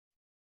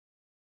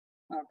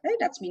Okay,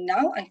 that's me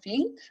now. I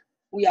think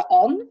we are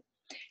on.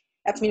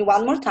 That's me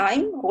one more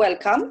time.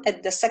 Welcome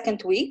at the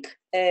second week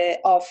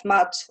of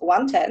Math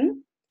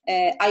 110.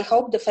 I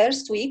hope the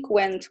first week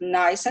went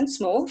nice and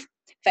smooth.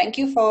 Thank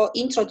you for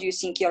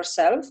introducing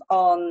yourself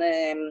on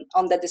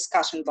the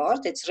discussion board.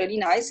 It's really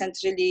nice and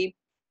really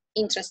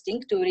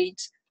interesting to read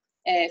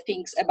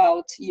things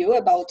about you,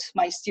 about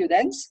my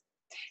students.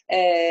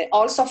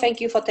 Also,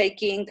 thank you for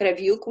taking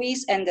review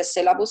quiz and the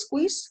syllabus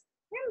quiz.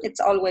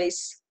 It's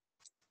always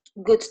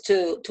good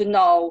to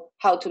know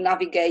how to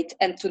navigate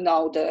and to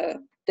know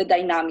the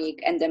dynamic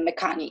and the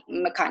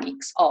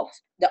mechanics of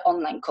the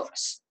online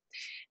course.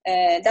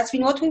 That's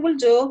been what we will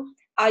do.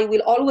 I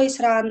will always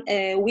run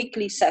a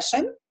weekly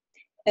session.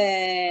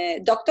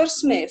 Dr.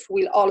 Smith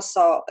will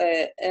also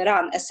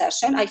run a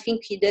session. I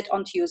think he did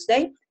on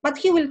Tuesday, but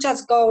he will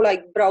just go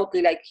like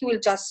broadly, like he will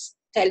just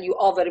tell you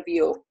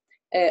overview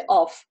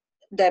of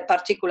the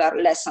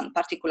particular lesson,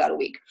 particular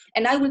week.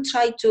 And I will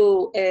try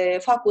to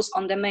focus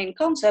on the main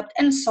concept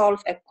and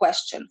solve a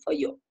question for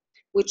you,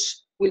 which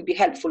will be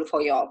helpful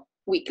for your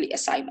weekly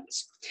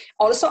assignments.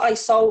 Also, I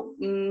saw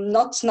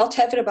not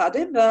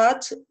everybody,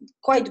 but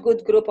quite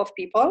good group of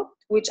people,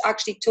 which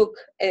actually took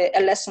a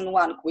lesson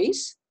 1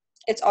 quiz.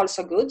 It's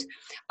also good.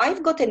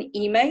 I've got an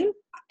email.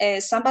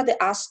 Somebody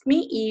asked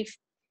me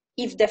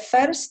if the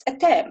first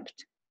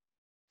attempt,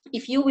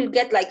 if you will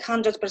get like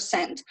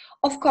 100%,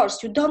 of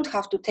course, you don't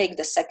have to take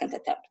the second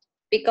attempt,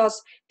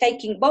 because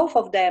taking both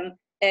of them,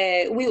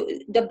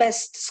 the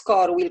best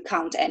score will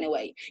count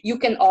anyway. You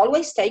can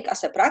always take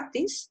as a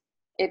practice.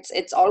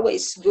 It's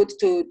always good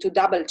to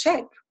double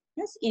check,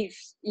 yes, if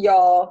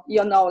your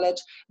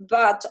knowledge,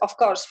 but of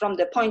course, from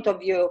the point of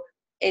view,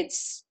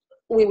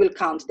 we will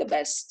count the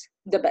best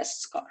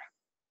score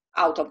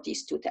out of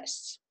these 2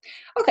 tests.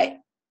 Okay,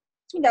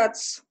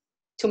 that's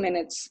 2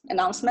 minutes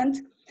announcement.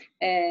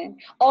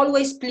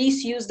 Always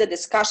please use the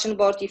discussion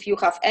board if you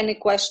have any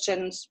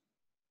questions.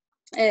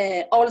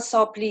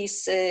 Also,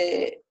 please,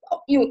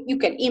 you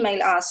can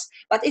email us,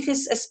 but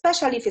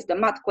especially if it's the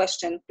math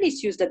question,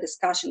 please use the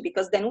discussion,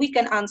 because then we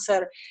can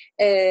answer,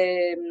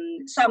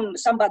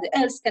 somebody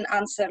else can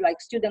answer,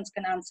 like students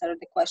can answer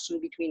the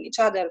question between each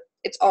other.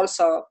 It's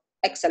also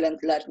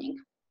excellent learning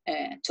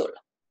tool.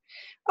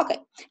 Okay,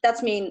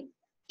 that means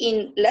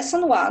in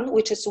lesson 1,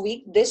 which is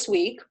this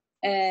week,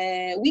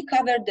 we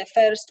covered the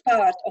first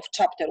part of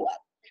chapter 1.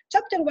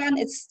 Chapter 1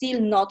 is still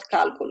not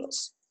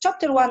calculus.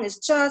 Chapter 1 is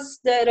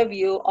just the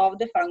review of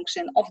the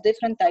function, of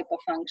different type of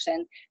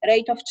function,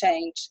 rate of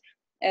change,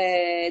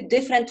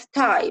 different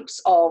types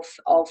of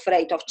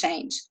rate of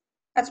change.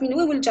 That means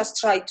we will just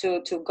try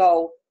to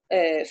go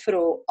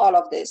through all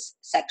of these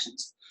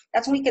sections.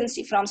 That's what we can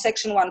see from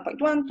section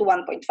 1.1 to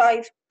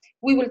 1.5.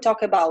 We will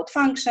talk about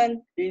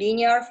function,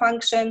 linear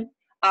function,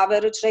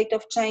 average rate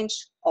of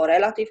change or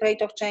relative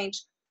rate of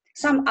change,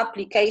 some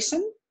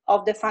application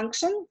of the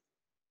function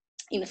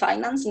in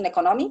finance, in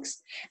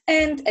economics,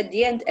 and at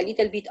the end, a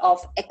little bit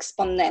of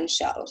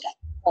exponential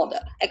model,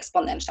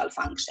 exponential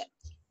function.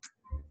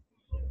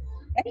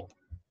 Okay,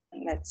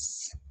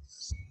 let's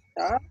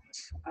start.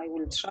 I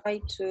will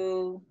try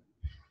to,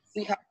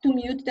 we have to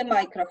mute the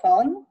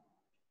microphone.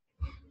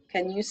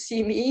 Can you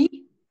see me? I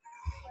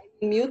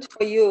will mute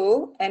for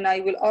you, and I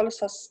will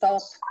also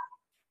stop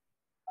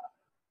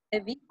a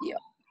video.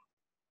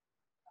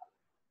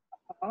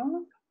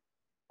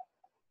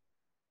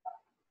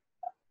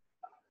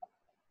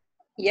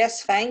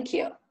 Yes, thank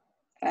you.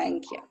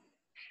 Thank you.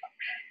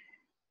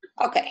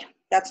 Okay,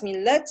 that's me.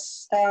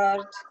 Let's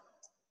start.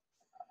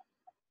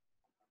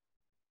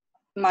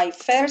 My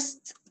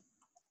first,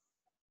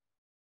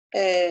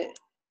 what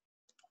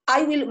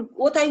I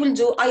will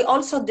do, I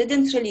also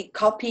didn't really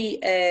copy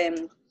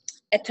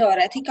a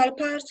theoretical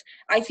part.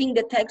 I think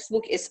the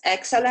textbook is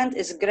excellent,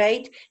 it's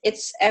great.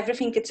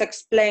 Everything it's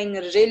explained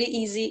really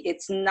easy.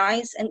 It's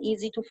nice and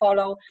easy to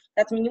follow.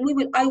 That means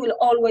I will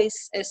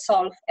always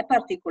solve a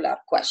particular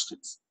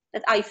questions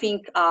that I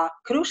think are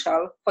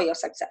crucial for your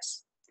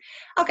success.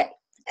 Okay,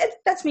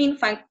 that's mean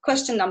fine.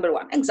 Question number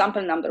 1,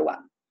 example number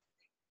 1.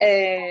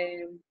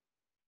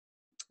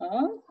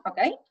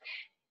 Okay,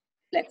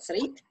 let's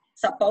read.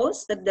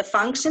 Suppose that the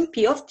function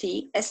p of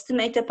t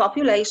estimates the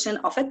population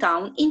of a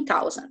town in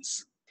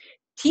thousands,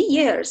 t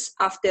years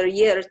after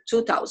year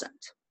 2000.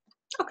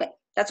 Okay,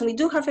 that's when we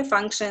do have a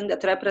function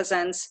that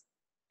represents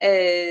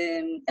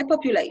a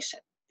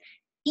population.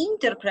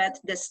 Interpret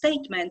the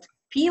statement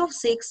p of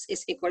 6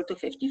 is equal to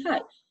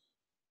 55.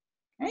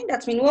 Okay,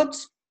 that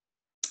means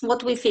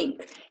what we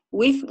think.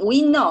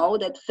 We know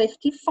that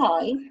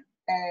 55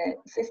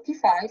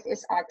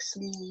 is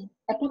actually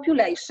a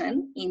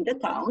population in the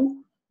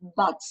town,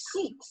 but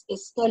 6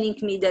 is telling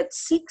me that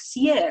 6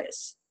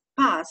 years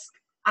passed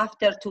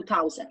after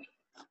 2000.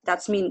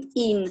 That means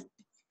in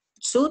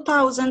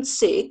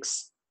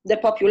 2006, the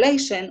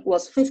population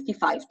was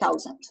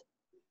 55,000.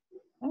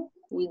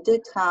 We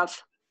did have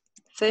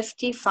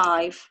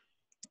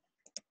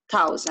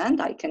 55,000,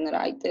 I can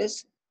write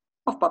this,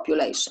 of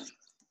population.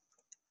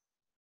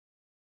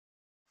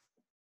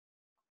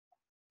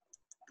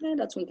 Okay,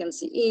 that's we can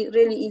see,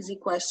 really easy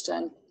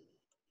question.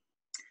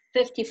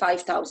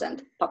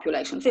 55,000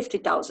 population,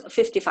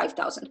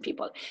 55,000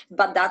 people.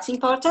 But that's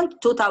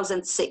important,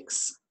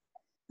 2006,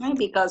 right?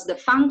 Because the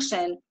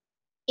function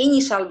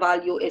initial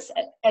value is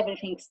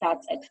everything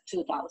starts at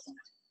 2000.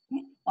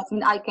 Okay? That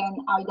means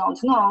I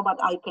don't know, but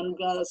I can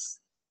guess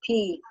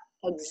P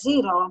at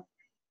 0,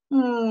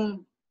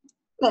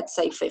 let's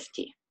say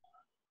 50.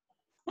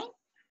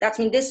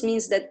 Okay? This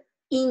means that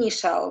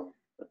initial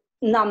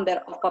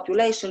number of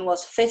population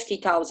was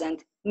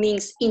 50,000,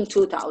 means in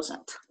 2000.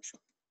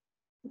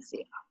 Let's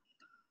see.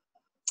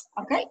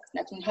 Okay,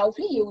 that means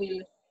hopefully you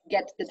will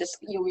get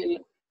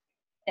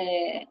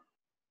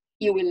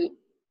you will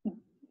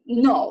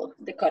know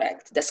the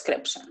correct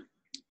description,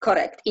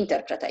 correct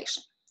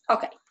interpretation.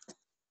 Okay.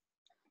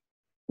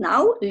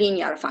 Now,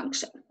 linear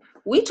function.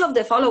 Which of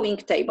the following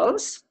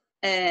tables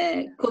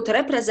could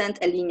represent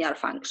a linear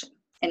function?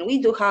 And we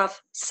do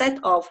have set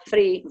of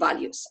 3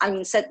 values.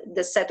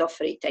 The set of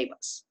 3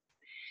 tables.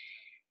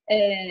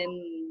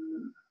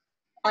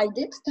 I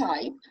did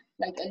type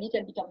like a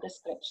little bit of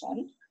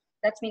description.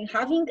 That means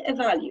having a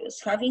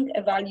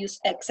values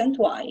x and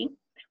y.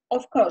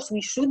 Of course,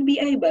 we should be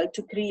able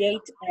to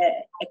create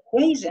an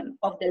equation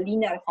of the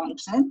linear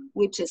function,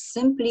 which is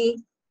simply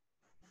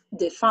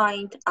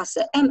defined as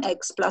a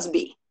mx plus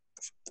b.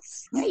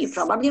 Yeah, you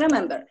probably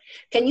remember.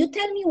 Can you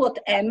tell me what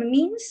m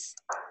means?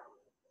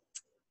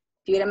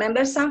 Do you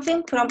remember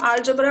something from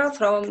algebra,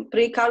 from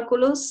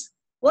pre-calculus?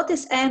 What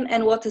is m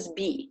and what is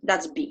b?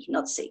 That's b,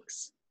 not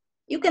 6.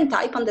 You can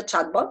type on the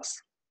chat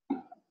box.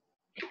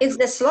 It's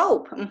the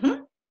slope.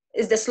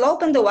 It's the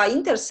slope and the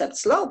y-intercept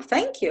slope.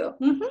 Thank you.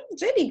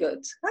 Really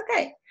good.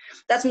 Okay.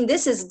 That means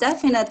this is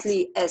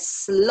definitely a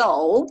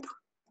slope.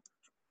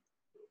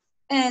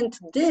 And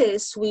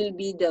this will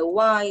be the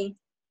y-intercept.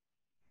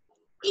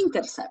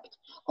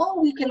 Or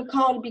we can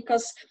call,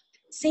 because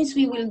since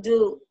we will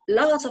do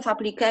lots of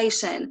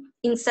application,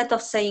 instead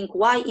of saying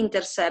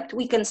y-intercept,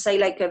 we can say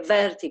like a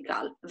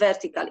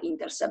vertical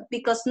intercept,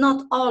 because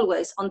not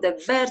always on the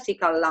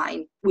vertical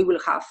line we will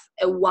have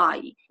a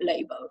y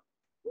label.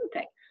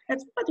 Okay,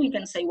 but we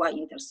can say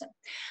y-intercept.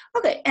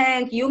 Okay,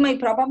 and you may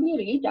probably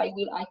read, I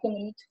can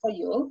read for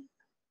you.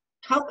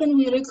 How can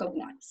we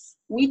recognize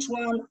which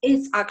one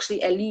is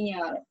actually a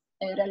linear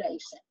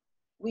relation?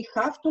 We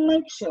have to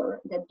make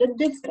sure that the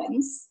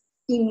difference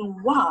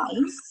in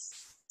y's,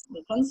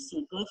 we can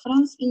see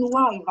difference in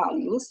y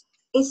values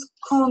is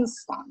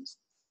constant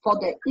for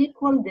the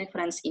equal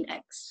difference in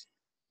x.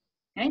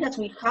 Okay, that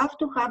we have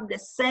to have the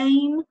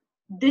same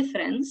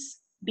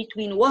difference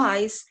between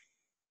y's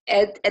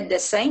at the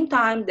same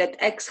time that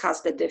x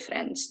has the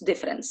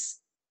difference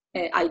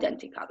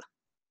identical.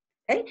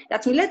 Okay,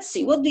 that means let's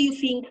see, what do you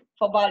think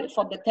for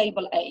the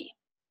table A?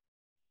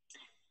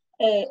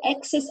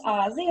 X's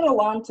are 0,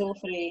 1, 2,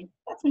 3.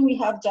 That means we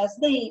have just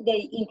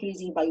they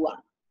increasing by 1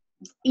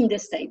 in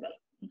this table.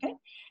 Okay,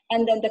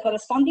 and then the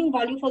corresponding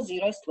value for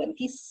 0 is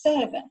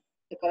 27.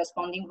 The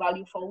corresponding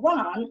value for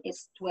 1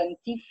 is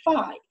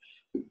 25,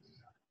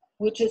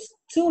 which is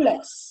 2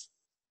 less.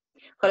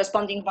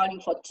 Corresponding value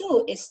for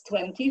 2 is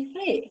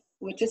 23,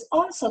 which is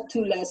also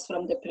 2 less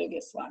from the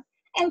previous one,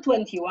 and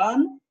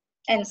 21,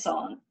 and so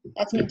on.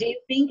 That means, do you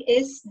think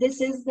this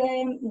is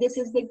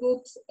the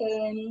good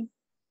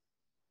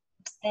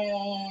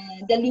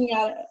the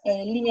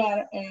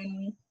linear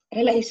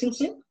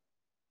relationship?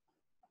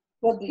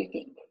 What do you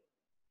think?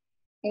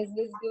 Is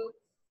this good?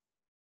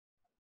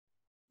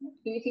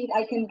 Do you think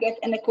I can get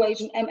an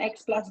equation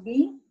mx plus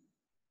b?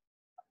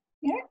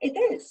 Yeah, it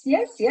is.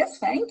 Yes,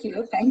 thank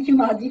you. Thank you,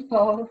 Madi,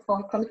 for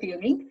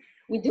confirming.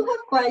 We do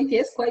have quite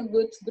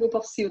good group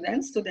of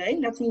students today.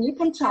 That means you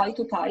can try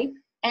to type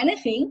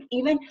anything.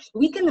 Even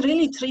we can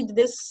really treat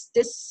this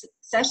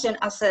session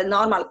as a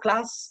normal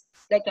class,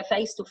 like a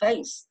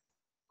face-to-face.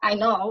 I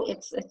know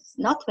it's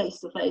not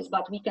face-to-face,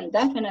 but we can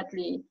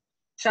definitely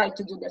try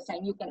to do the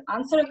same. You can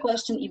answer a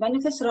question, even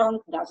if it's wrong,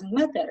 doesn't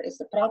matter. It's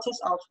the process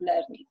of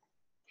learning.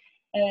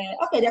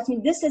 Okay, that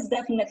means this is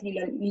definitely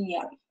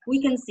linear.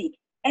 We can see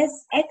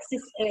as x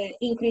is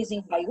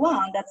increasing by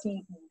 1, that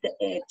means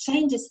the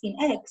changes in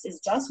x is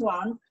just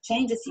 1,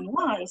 changes in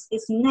y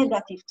is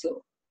negative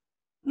 2.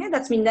 Yeah,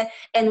 that means that,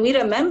 and we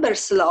remember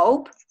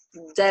slope,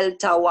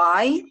 delta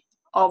y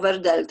over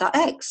delta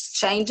x.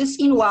 Changes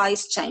in y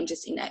is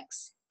changes in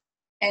x.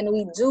 And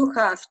we do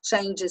have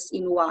changes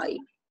in y,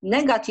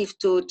 negative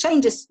 2,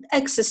 changes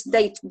x's,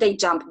 they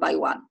jump by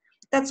 1.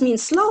 That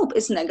means slope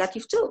is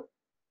negative 2.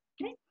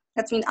 Okay?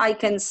 That means I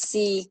can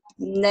see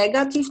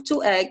negative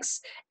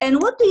 2x.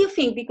 And what do you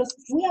think? Because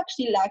we're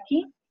actually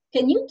lucky.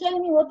 Can you tell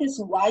me what is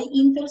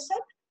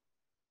y-intercept?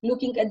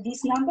 Looking at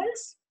these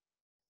numbers?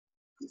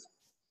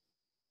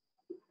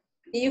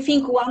 Do you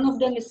think one of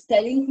them is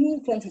telling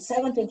me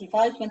 27,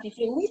 25,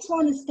 23? Which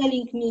one is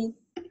telling me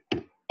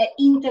an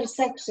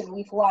intersection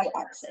with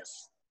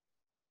y-axis?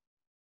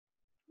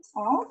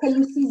 Oh, can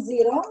you see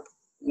 0?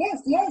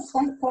 Yes,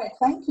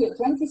 thank you,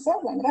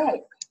 27,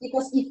 right.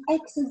 Because if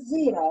x is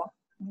 0,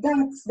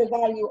 that's the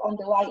value on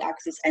the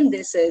y-axis, and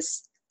this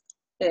is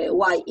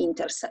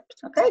y-intercept,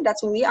 okay?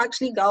 That's what we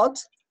actually got,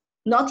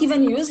 not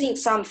even using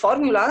some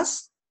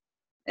formulas,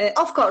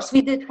 Of course,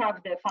 we did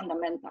have the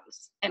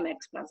fundamentals, mx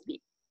plus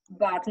b,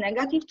 but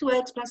negative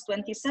 2x plus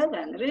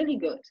 27, really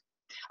good.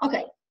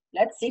 Okay,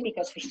 let's see,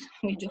 because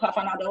we do have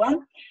another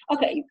one.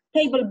 Okay,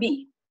 table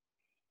B.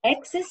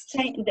 X is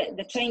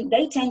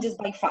they changes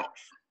by 5.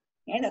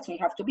 Okay, that we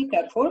have to be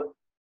careful.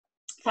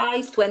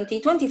 5, 20,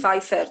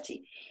 25,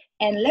 30.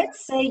 And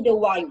let's say the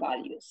y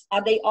values.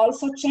 Are they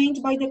also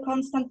changed by the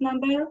constant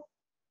number?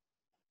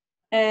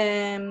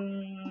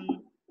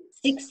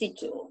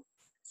 62,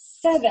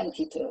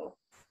 72,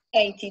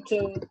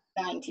 82,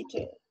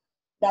 92.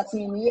 That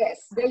means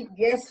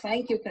yes,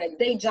 thank you, Craig.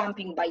 They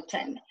jumping by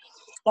 10.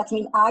 That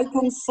means I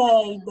can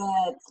say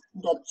that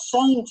the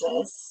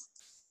changes,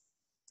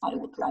 I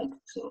would like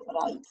to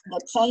write,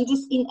 the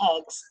changes in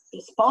x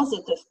is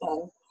positive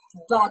 10.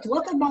 But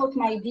what about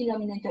my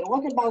denominator?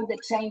 What about the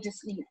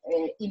changes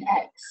in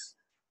x?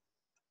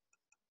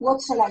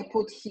 What shall I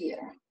put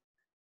here?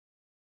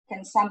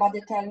 Can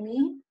somebody tell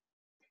me?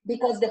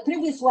 Because the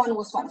previous one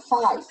was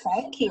 5,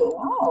 thank you.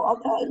 Oh,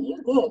 okay,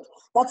 you're good.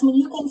 That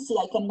means you can see,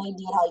 I can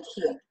maybe write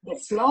here. The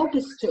slope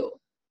is 2,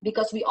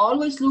 because we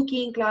always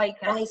looking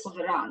like rise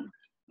over run.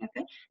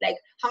 Okay, like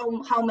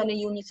how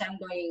many units I'm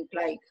going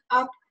like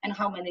up and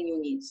how many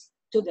units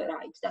to the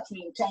right. That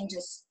means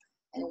changes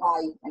in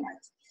y and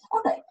x.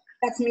 Okay,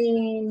 that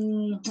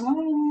means,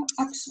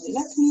 actually,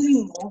 let me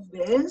remove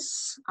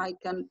this. I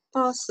can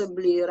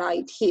possibly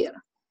write here.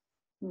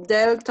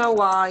 Delta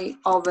y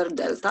over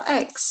delta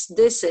x.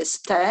 This is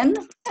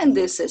 10 and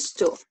this is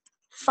 2.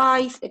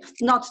 5,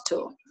 not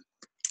 2.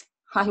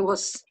 I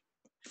was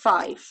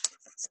 5.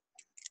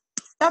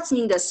 That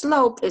means the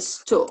slope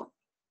is 2.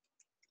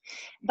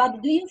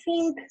 But do you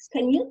think,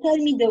 can you tell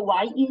me the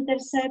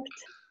y-intercept?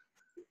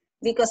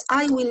 Because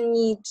I will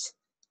need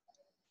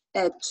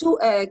a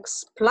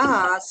 2x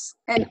plus,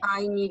 and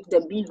I need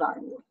the b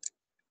value.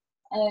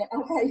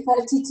 Okay,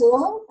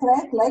 32,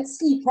 correct, let's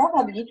see,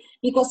 probably,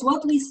 because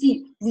what we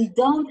see, we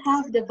don't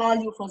have the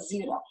value for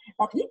 0,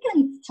 but we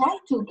can try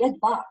to get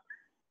back,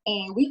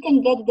 and we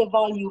can get the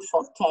value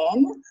for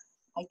 10,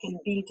 I can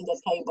build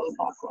the table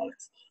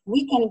backwards,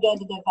 we can get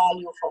the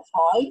value for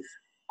 5,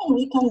 and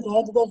we can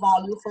get the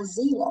value for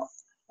 0,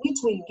 which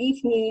will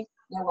give me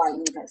the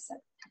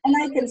y-intercept, and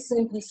I can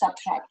simply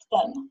subtract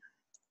 10,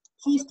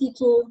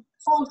 52,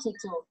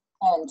 42,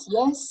 and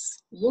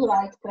yes, you're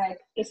right, Craig,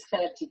 it's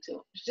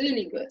 32.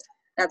 Really good.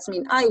 That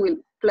means I will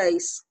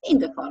place in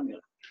the formula.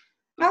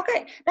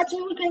 Okay, that's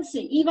what we can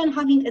see. Even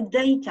having a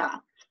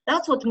data,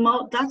 that's what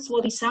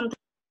is something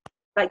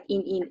like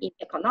in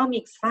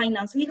economics,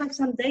 finance, we have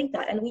some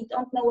data and we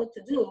don't know what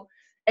to do.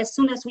 As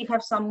soon as we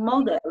have some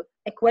model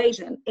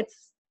equation,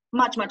 it's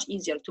much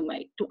easier to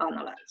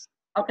analyze.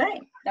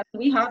 Okay, that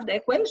we have the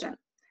equation.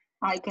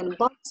 I can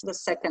box the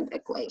second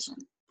equation.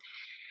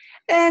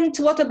 And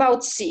what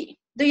about C?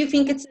 Do you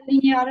think it's a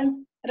linear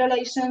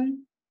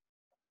relation?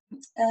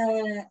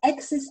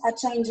 X's are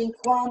changing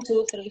 1,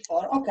 2, 3,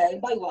 4, okay,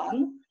 by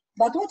 1.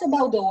 But what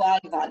about the y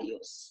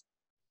values?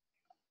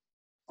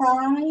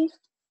 5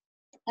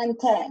 and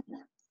 10,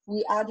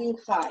 we adding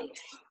 5.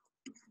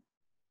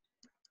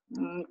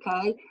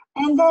 Okay,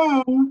 and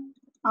then,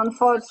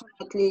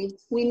 unfortunately,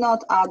 we're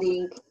not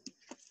adding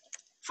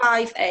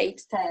 5,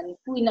 8, 10,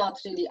 we're not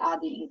really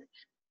adding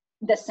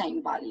the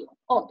same value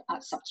or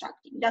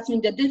subtracting. That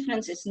means the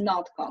difference is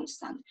not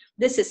constant.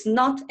 This is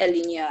not a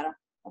linear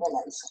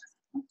relation.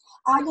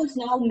 I don't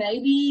know,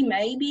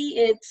 maybe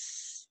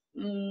it's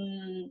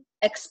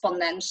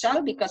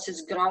exponential because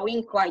it's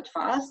growing quite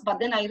fast, but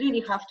then I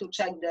really have to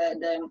check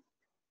the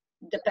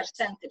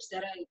percentage,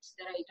 the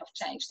rate of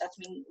change. That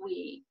means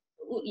we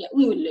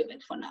will leave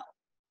it for now.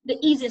 The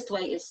easiest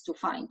way is to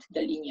find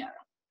the linear.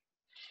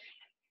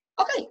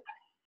 Okay.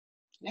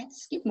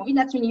 Let's keep moving.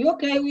 That means you're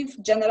okay with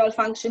general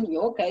function,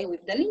 you're okay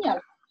with the linear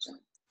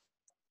function.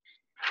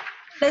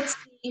 Let's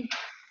see.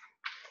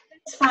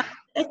 Let's find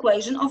the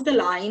equation of the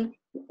line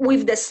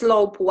with the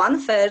slope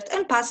 1/3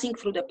 and passing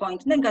through the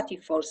point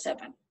 -4,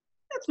 7.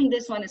 That means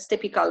this one is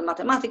typical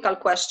mathematical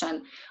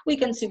question. We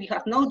can see we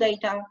have no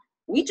data.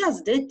 We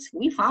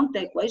found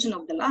the equation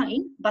of the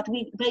line, but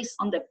we based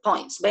on the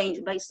points,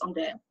 based on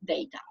the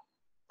data.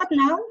 But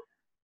now,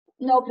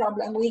 no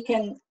problem. We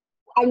can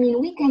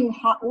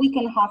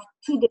have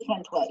two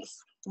different ways.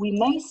 We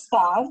may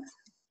start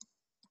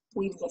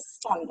with the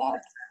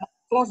standard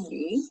plus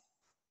b,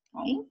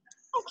 right?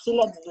 Actually,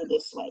 let's do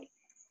this way.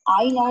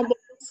 I know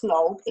that the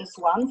slope is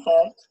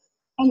 1/3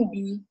 and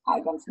b, I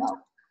don't know.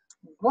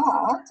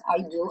 But I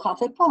do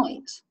have a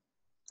point.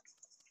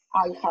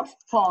 I have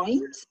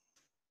point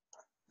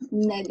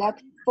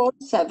 -4,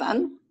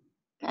 7.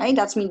 Okay,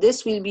 that means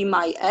this will be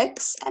my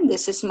x and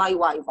this is my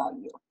y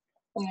value.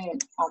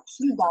 And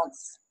actually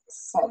that's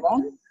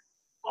 7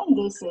 and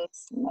this is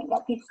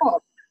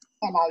 -4.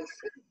 And I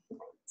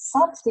think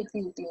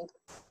substituting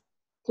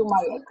to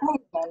my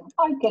equation,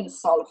 I can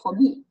solve for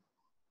b.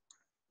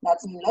 That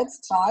means let's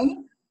try.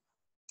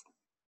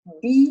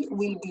 B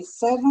will be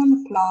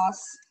 7 plus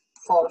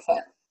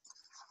 4/3.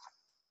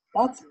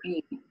 That's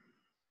b.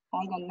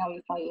 I don't know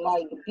if I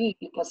like b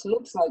because it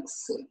looks like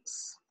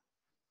 6.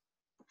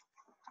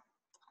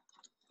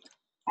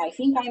 I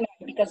think I'm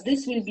right, because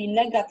this will be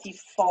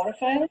 -4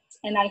 first,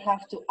 and I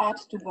have to add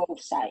to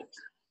both sides.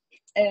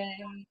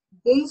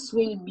 This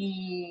will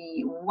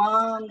be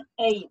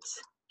 1/8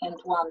 and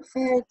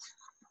 1/3,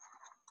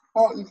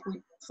 or if we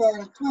prefer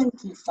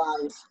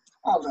 25/3.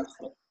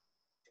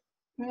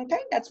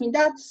 Okay, that's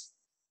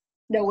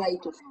the way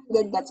to find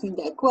it. That's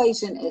the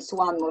equation is,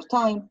 one more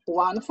time,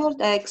 1/3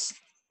 x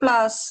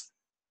plus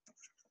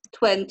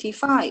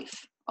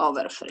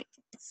 25/3.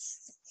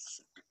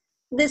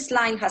 This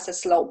line has a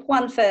slope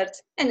 1/3,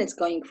 and it's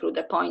going through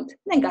the point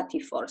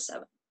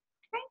 -4/7.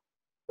 Okay,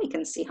 we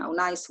can see how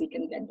nice we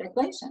can get the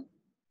equation.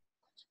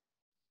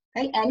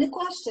 Okay, any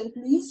question,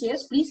 please? Yes,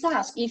 please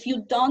ask. If you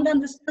don't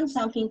understand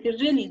something,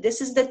 really, this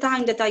is the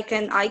time that I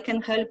can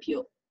help you.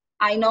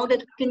 I know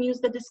that we can use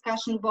the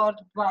discussion board,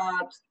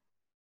 but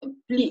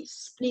please.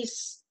 Let's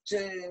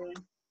see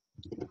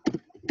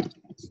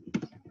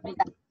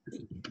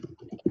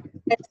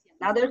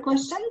another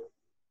question.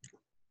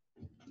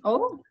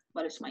 Oh,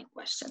 what is my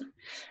question?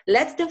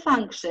 Let the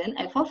function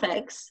f of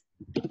x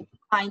be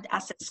defined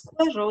as a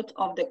square root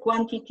of the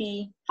quantity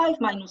 5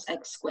 minus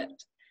x squared.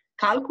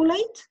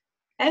 Calculate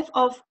f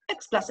of x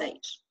plus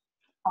h.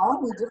 Oh,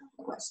 we do have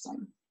a question.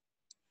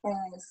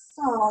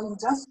 So you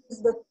just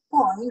use the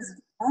points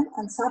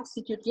and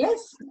substitute. Yes,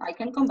 I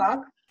can come back.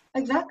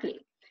 Exactly.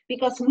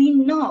 Because we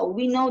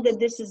know that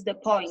this is the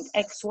point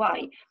xy.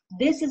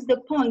 This is the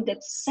point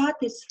that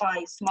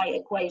satisfies my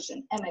equation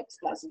mx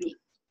plus b.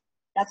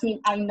 That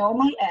means I know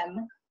my m,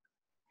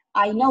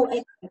 I know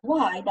x and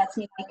y, that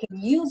means I can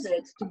use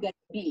it to get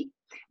b.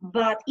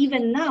 But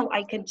even now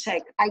I can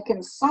check, I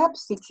can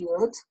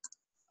substitute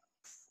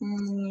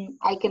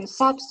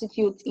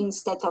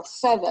instead of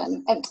 7,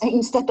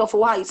 instead of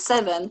y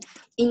 7,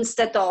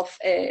 instead of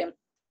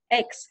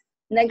x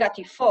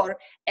 -4,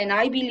 and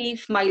I believe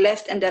my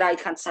left and the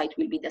right hand side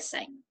will be the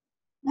same.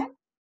 Yeah?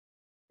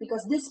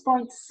 Because this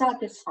point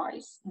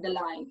satisfies the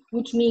line,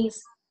 which means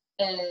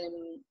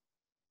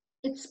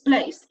it's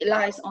placed, it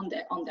lies on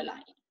the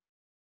line.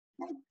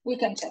 Okay? We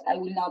can check. I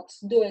will not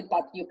do it,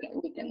 but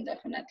we can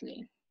definitely.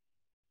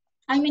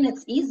 I mean,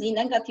 it's easy.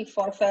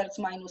 -4/3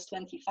 minus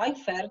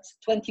 25/3,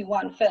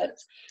 21/3,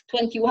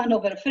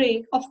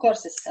 21/3, of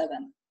course, is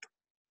 7.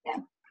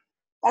 Yeah.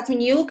 But when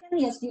you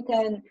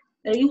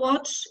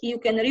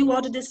can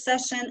rewatch this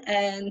session,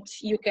 and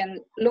you can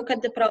look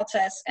at the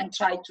process and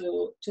try to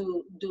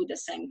do the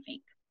same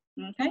thing.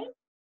 Okay.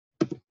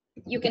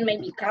 You can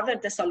maybe cover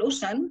the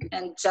solution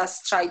and just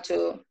try to.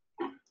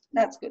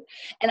 That's good.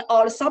 And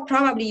also,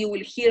 probably you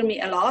will hear me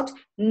a lot.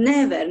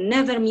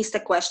 Never miss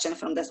a question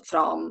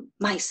from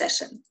my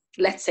session.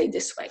 Let's say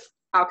this way.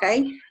 Okay.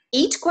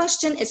 Each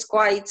question is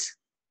quite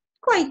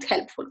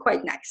helpful,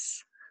 quite nice.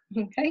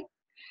 Okay.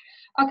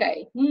 Okay.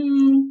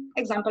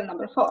 Example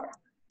number 4.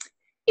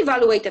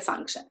 Evaluate a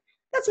function.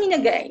 That means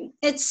again,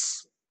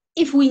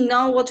 if we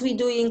know what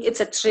we're doing,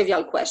 it's a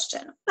trivial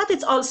question, but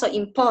it's also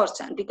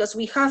important because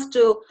we have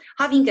to,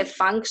 having a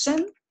function,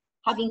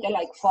 having a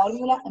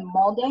formula, a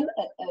model,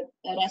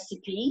 a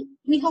recipe,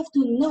 we have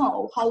to know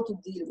how to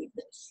deal with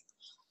this.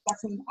 That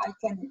means I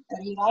can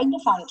rewrite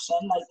the function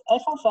like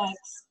f of x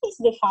is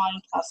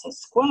defined as a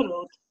square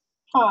root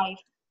 5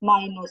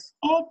 minus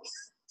x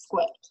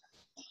squared.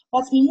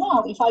 That means now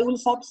if I will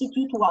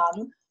substitute 1,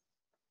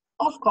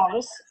 of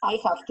course, I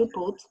have to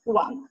put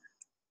 1.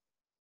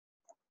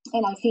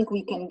 And I think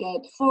we can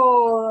get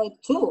 4,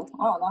 2.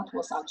 Oh, that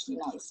was actually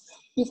nice.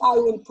 If I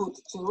will put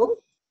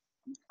 2,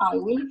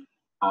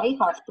 I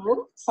have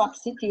to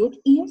substitute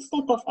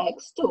instead of x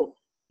 2.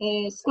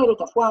 Square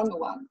root of 1,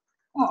 1.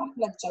 Oh,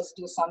 let's just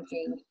do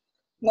something,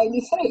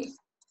 maybe 3.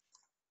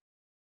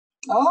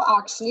 Oh,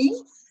 actually,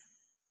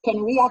 can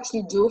we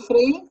actually do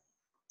 3?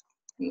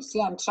 You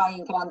see, I'm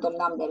trying random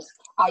numbers.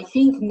 I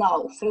think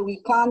no, 3 we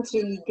can't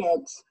really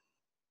get,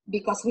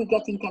 because we're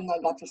getting a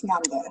negative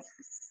number.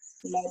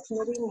 Let me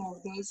remove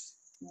this.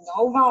 No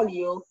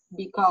value,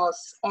 because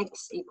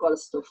x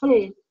equals to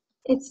 3.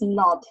 It's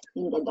not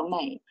in the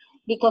domain.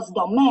 Because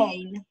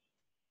domain,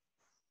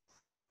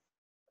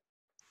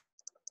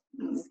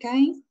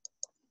 okay,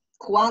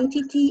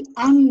 quantity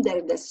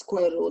under the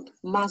square root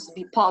must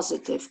be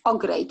positive or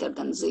greater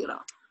than 0.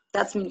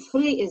 That means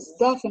 3 is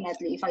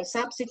definitely, if I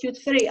substitute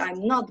 3,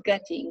 I'm not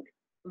getting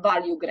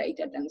value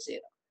greater than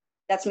 0.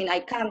 That means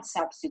I can't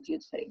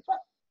substitute 3,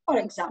 for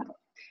example.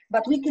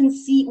 But we can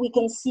see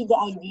the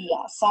idea.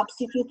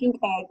 Substituting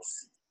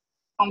x,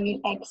 I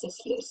mean x is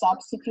here.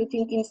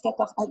 Substituting instead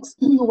of x,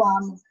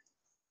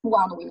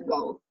 1 will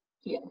go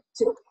here,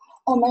 2.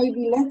 Or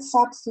maybe let's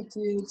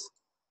substitute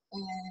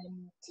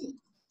t.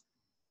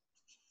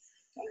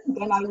 Okay.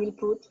 Then I will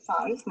put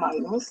 5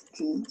 minus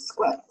t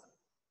squared.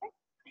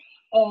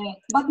 Okay.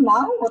 But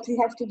now what we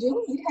have to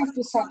do, we have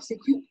to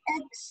substitute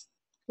x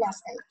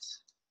plus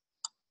h.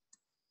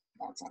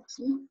 That's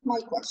actually my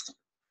question.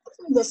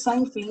 The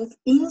same thing,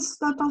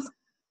 instead of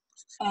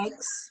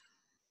x,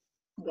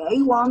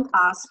 they want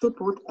us to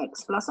put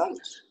x plus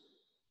h.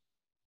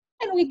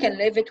 And we can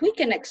leave it, we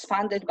can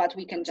expand it, but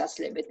we can just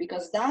leave it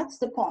because that's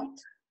the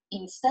point.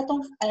 Instead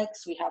of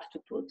x, we have to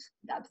put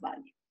that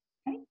value.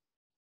 Okay?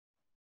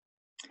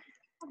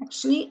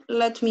 Actually,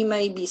 let me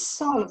maybe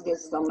solve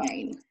this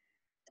domain,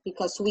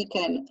 because we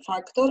can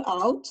factor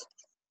out.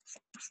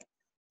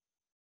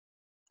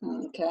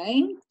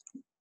 Okay.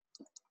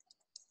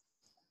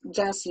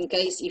 Just in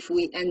case if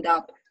we end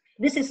up,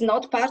 this is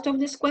not part of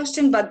this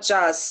question, but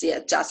just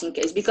in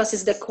case, because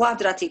it's the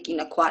quadratic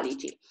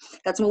inequality.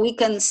 That's when we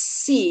can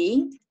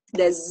see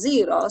the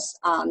zeros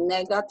are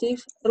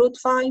negative root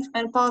 5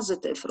 and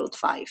positive root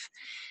 5.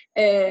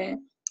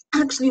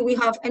 Actually, we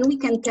have, and we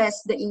can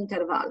test the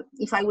interval.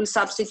 If I will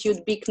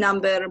substitute big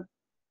number,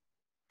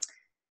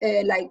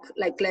 like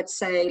let's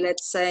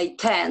say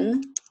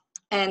 10,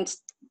 and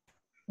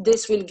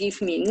this will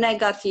give me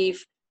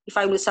negative. If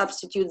I will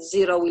substitute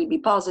 0, will be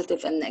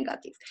positive and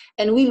negative.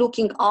 And we're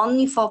looking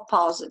only for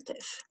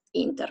positive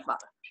interval.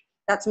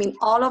 That means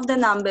all of the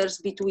numbers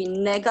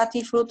between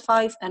negative root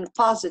 5 and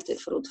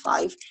positive root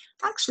 5,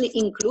 actually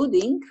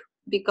including,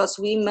 because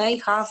we may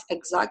have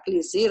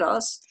exactly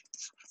zeros,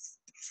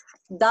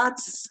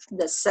 that's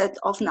the set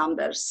of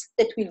numbers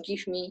that will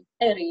give me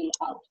a real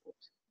output.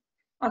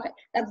 Okay,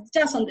 that's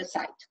just on the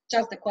side,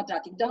 just the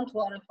quadratic, don't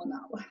worry for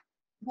now. Okay.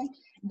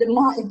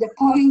 The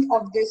point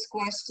of this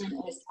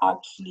question is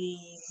actually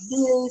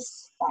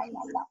this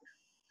final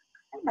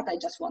line, but I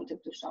just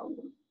wanted to show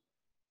you.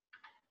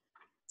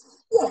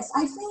 Yes,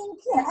 I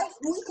think, yeah,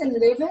 we can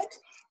leave it.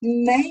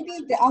 Maybe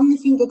the only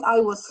thing that I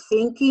was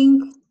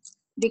thinking,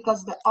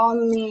 because the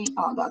only,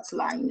 oh, that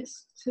line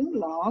is too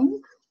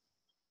long.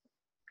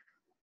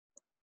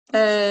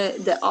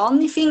 The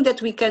only thing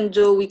that we can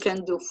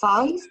do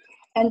 5,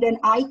 and then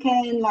I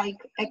can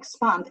like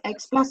expand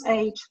x plus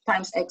h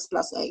times x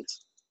plus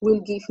h.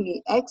 Will give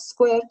me x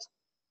squared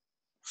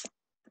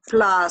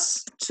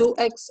plus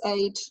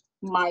 2xh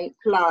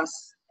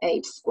plus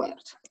h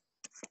squared.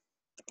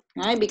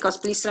 Right? Because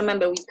please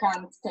remember, we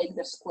can't take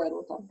the square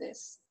root of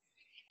this.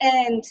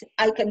 And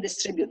I can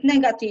distribute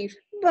negative,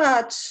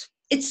 but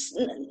it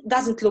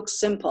doesn't look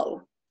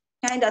simple.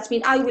 And that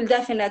means I will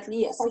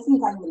definitely, yes, I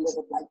think I will leave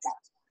it like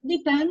that.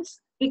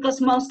 Depends,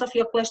 because most of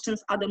your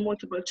questions are the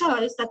multiple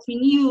choice. That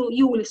means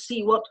you will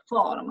see what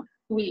form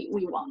we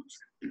want.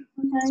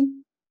 Okay.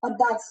 But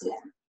that's,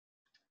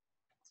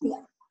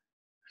 yeah.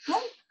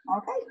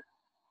 Okay.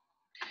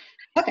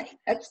 Okay,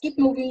 let's keep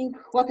moving.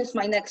 What is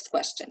my next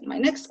question? My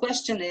next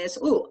question is,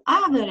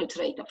 average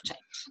rate of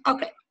change.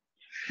 Okay,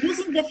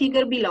 using the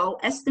figure below,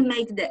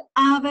 estimate the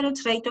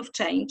average rate of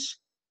change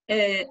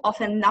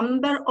of a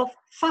number of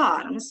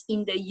farms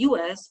in the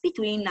US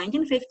between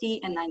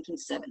 1950 and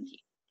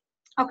 1970.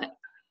 Okay,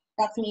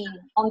 that means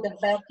on the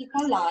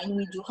vertical line,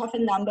 we do have a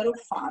number of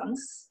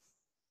farms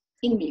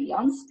in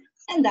millions,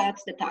 and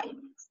that's the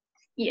time.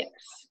 Yes.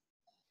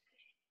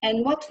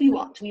 And what we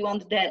want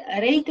the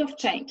rate of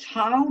change,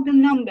 how the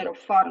number of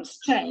farms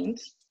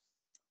change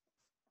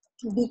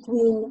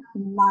between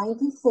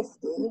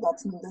 1950,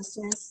 that means this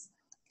is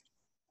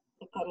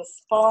the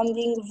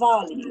corresponding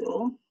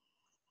value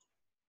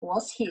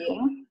was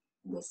here,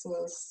 this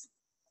is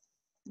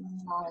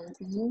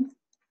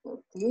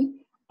 1950,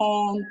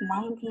 and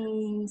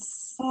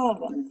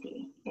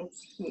 1970,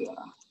 it's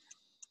here,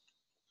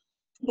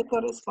 the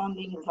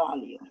corresponding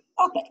value.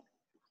 Okay.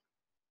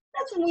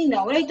 That's when we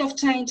know rate of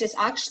change is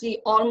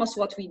actually almost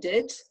what we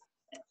did,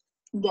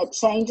 the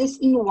changes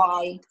in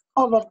y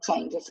over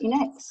changes in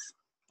x.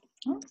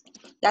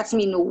 That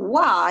means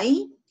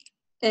y,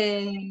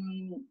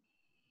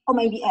 or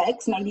maybe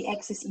x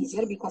is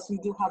easier because we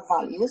do have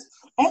values.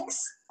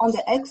 X, on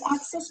the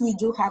x-axis, we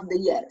do have the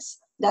years.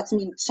 That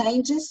means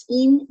changes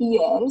in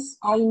years,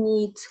 I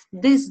need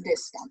this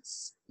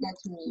distance.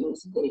 Let me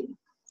use green.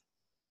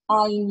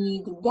 I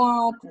need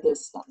that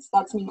distance.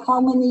 That means how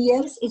many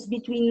years is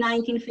between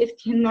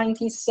 1950 and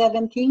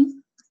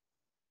 1970?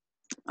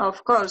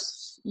 Of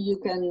course, you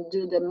can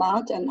do the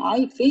math, and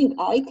I think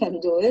I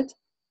can do it.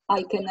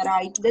 I can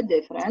write the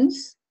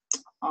difference.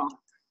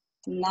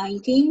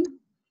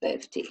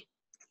 1950.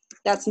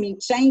 That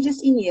means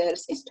changes in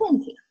years is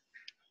 20.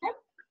 Okay?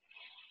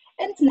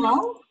 And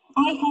now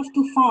I have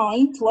to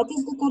find what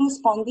is the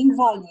corresponding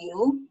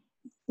value,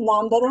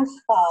 number of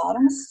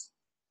farms,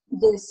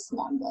 this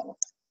number.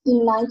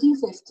 In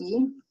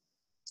 1950,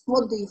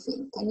 what do you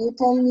think? Can you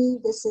tell me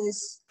this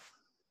is,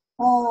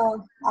 I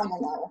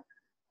don't know,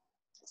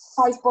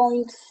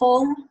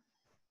 5.4?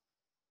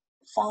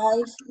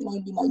 5,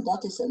 maybe my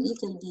dot is a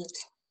little bit,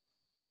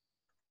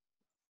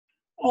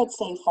 let's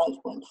say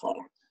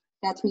 5.4.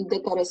 That means the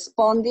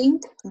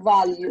corresponding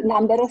value,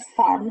 number of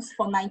farms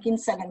for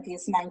 1970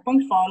 is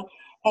 9.4.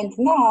 And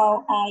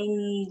now I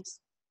need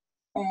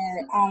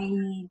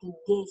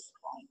this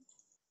point.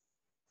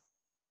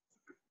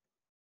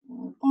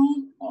 Okay,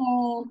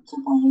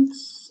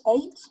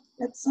 2.8,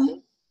 let's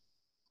say.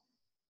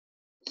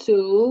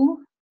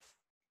 2.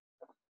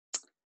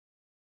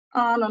 No,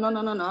 I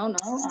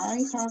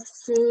have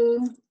to,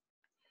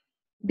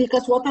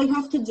 because what I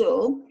have to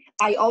do,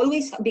 I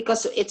always,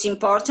 because it's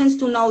important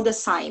to know the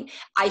sign,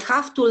 I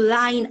have to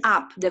line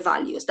up the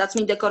values. That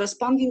means the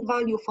corresponding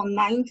value from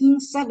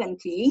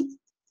 1970,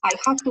 I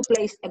have to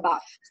place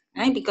above,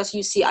 right? Because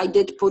you see, I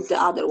did put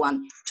the other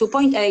one,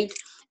 2.8,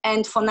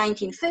 and for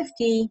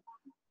 1950,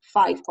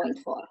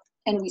 5.4,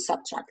 and we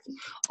subtract it.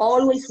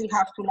 Always we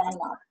have to line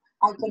up.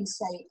 I can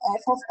say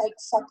f of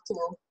x sub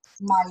 2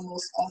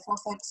 minus f of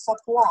x sub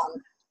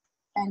 1,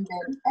 and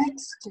then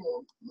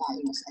x2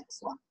 minus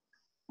x1.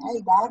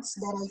 Okay, that's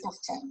the rate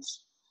of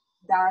change.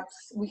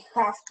 That's, we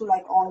have to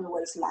like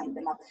always line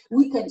them up.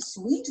 We can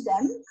switch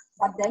them,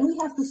 but then we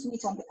have to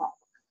switch on the top.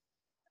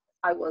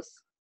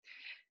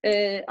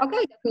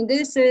 Okay,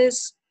 this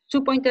is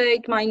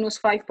 2.8 minus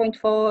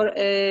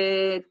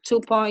 5.4,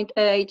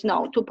 2.8,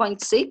 no,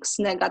 2.6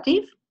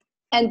 negative,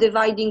 and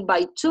dividing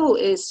by 2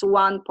 is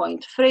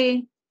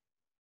 1.3.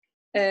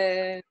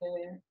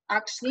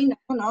 Actually,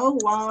 no,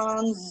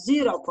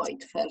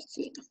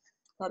 0.13,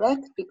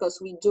 correct? Because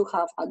we do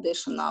have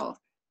additional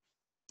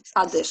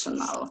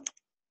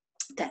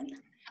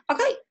 10.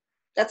 Okay,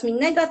 that's mean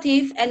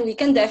negative, and we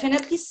can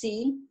definitely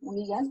see,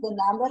 yes, the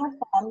number of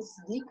farms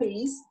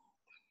decrease.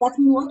 But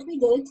what we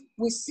did,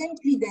 we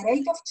simply, the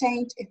rate of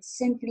change, it's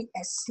simply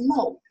a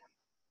slope.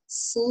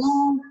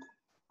 Slope,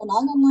 and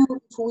I don't know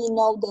if we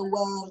know the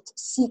word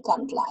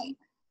secant line.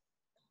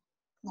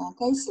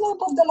 Okay,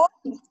 slope of the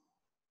line.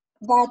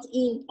 But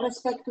in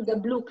respect to the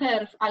blue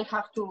curve, I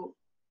have to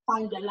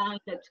find the line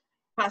that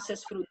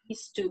passes through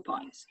these 2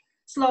 points.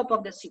 Slope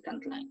of the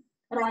secant line,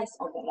 rise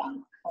of the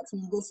run. That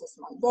means this is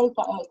my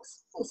delta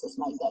x, this is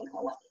my delta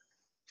y.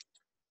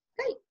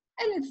 Okay,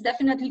 and it's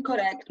definitely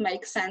correct,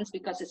 makes sense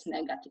because it's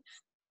negative.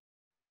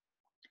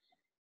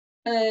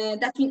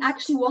 That means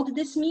actually what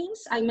this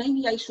means,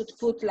 maybe I should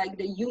put like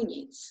the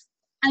units.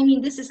 I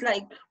mean, this is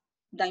like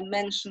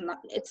dimension,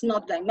 it's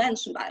not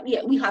dimension, but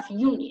yeah, we have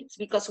units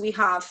because we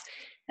have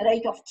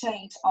rate of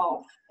change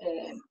of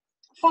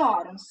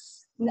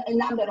farms, a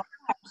number of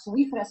farms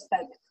with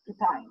respect to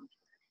time.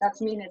 That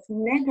means it's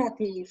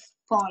negative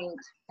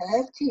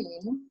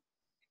 0.13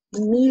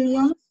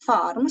 million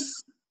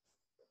farms.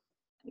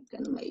 I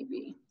can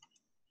maybe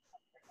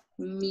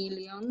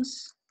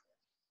millions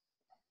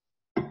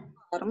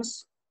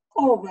farms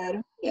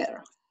over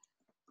year,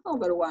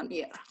 over 1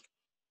 year.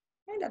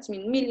 Okay, that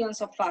means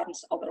millions of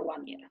farms over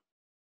 1 year.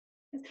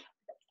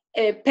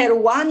 Per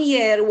 1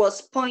 year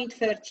was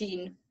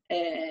 0.13,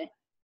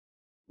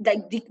 the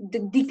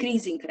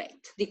decreasing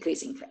rate.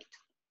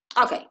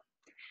 Okay,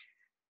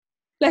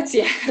 let's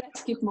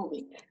keep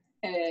moving.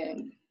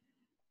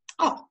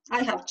 Oh,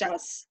 I have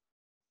just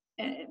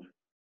a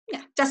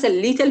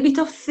little bit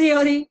of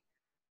theory.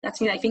 That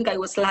means I think I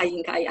was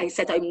lying. I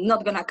said I'm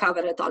not gonna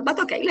cover it all, but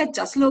okay, let's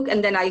just look,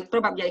 and then I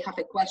probably have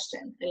a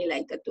question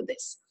related to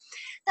this.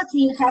 That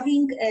means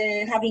having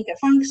a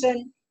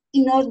function,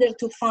 in order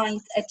to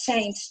find a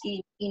change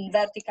in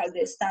vertical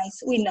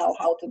distance, we know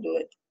how to do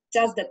it.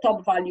 Just the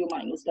top value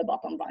minus the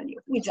bottom value.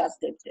 We just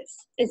did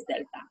this. It's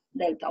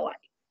delta y.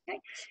 Okay?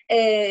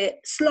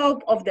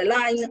 Slope of the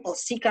line or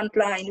secant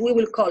line, we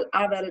will call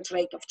average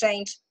rate of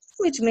change,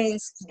 which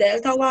means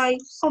delta y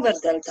over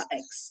delta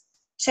x.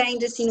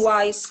 Changes in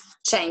y's,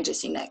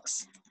 changes in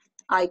x.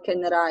 I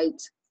can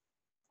write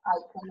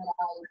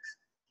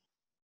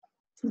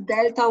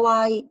delta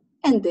y,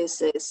 and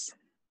this is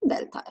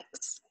delta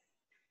x.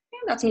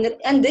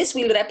 And this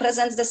will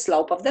represent the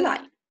slope of the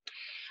line.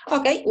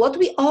 Okay, what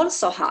we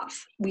also have,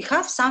 we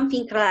have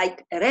something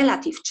like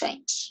relative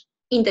change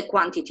in the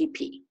quantity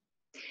p.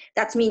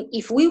 That means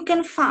if we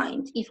can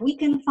find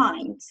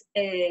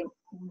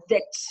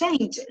the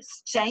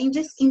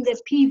changes in the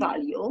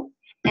p-value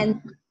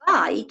and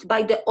divide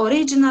by the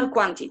original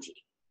quantity,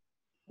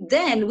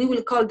 then we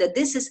will call that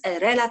this is a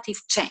relative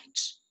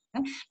change.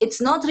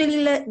 It's not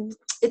really,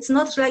 it's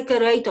not like a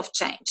rate of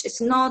change.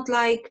 It's not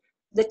like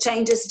the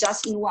changes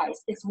just in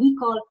y's. It's we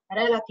call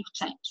relative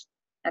change.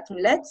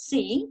 Let's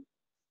see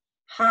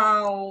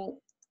how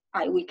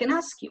we can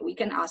ask you. We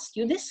can ask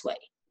you this way.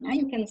 Now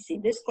you can see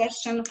this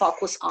question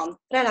focus on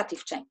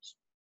relative change.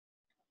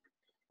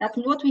 That's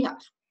what we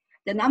have.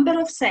 The number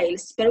of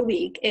sales per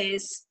week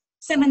is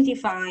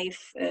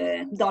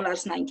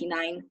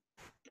 $75.99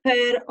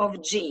 pair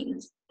of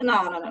jeans.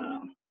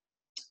 No.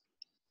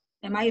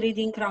 Am I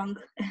reading wrong?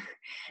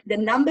 The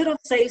number of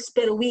sales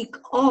per week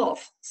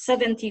of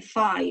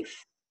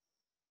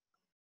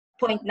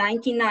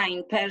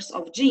 75.99 pairs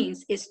of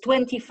jeans is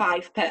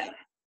 25 pair.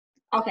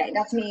 Okay,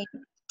 that's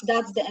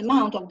the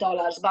amount of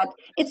dollars, but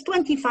it's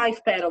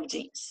 25 pair of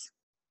jeans.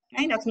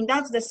 Okay,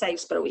 that's the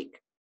sales per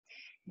week.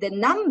 The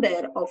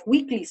number of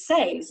weekly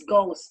sales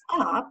goes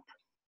up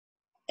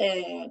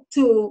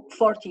to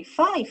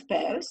 45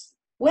 pairs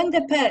when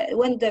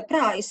the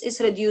price is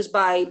reduced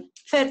by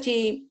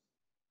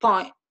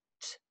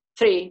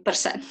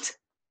 30.3%.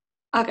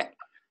 Okay,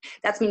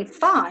 that means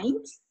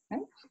find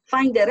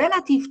the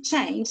relative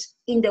change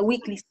in the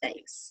weekly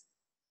sales.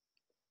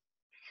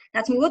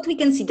 That means what we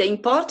can see, the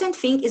important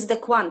thing is the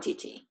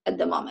quantity at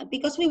the moment,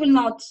 because we will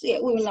not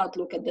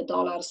look at the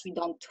dollars. We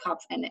don't have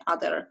any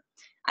other.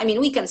 I mean,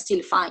 we can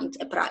still find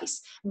a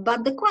price,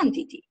 but the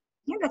quantity.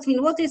 Yeah, that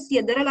means what is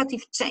the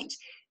relative change?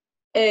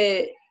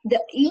 The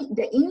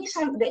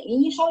initial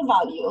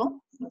value.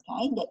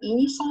 Okay, the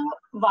initial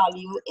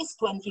value is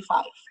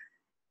 25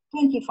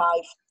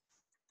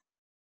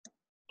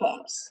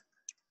 pairs.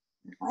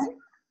 Okay?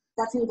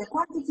 That means the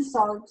quantity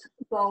sold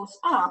goes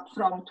up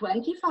from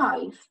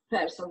 25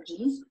 pairs of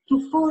Gs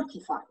to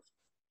 45.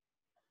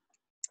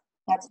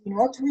 That's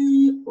what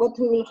we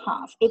will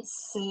have.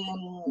 It's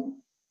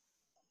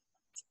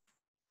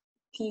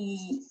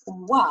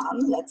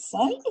P1, let's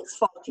say, it's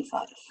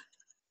 45.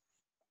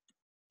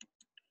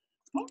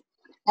 Okay?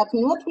 That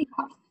means what we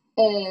have.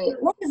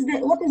 What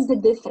is the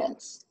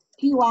difference?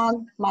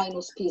 P1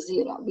 minus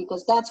P0,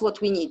 because that's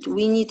what we need.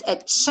 We need a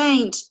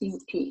change in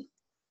P.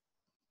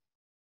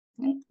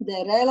 Okay?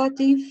 The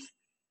relative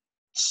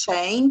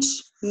change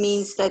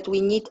means that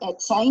we need a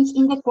change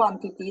in the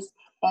quantities,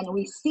 and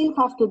we still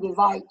have to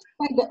divide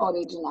by the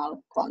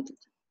original quantity.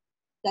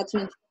 That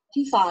means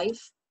 25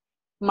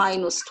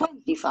 minus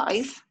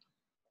 25,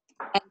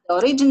 and the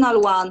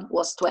original one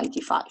was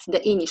 25,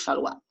 the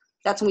initial one.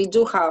 That we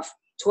do have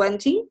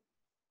 20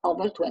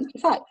 over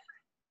 25.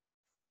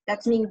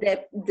 That means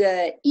that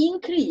the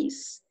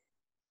increase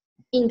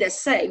in the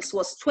sales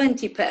was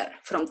 20 pair,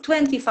 from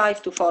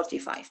 25 to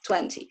 45,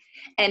 20.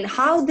 And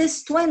how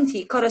this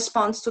 20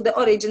 corresponds to the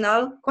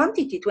original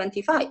quantity,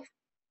 25.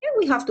 And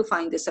we have to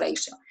find this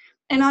ratio.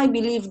 And I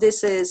believe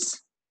this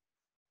is,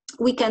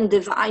 we can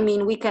divide,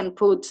 we can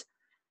put,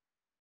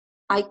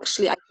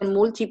 actually I can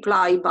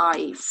multiply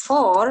by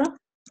 4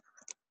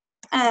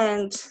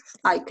 and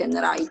I can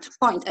write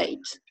 0.8.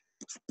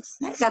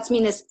 That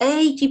means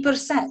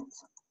 80%.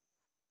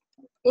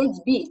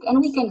 It's big, and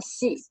we can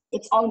see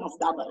it's almost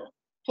double,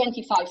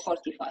 25,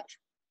 45.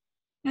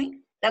 Okay?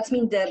 That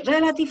means the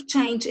relative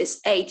change is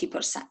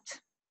 80%.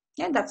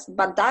 Yeah,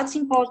 but that's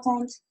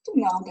important to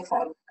know the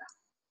formula.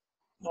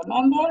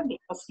 Remember,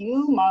 because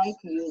you might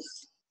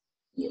use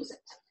it.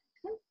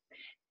 Okay?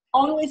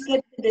 Always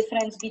get the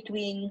difference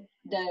between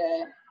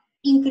the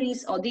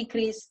increase or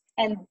decrease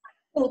and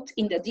put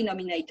in the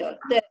denominator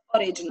the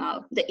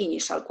original, the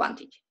initial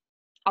quantity.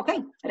 Okay,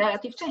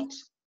 relative change.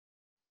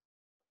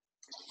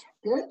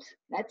 Good,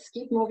 let's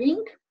keep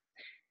moving.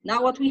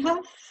 Now what we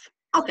have?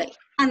 Okay,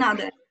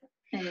 another,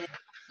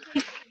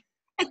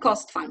 a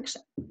cost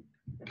function.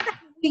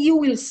 You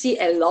will see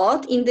a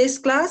lot in this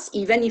class,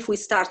 even if we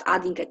start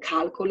adding a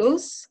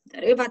calculus,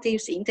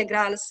 derivatives,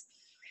 integrals,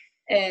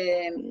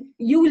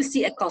 you will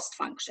see a cost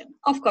function.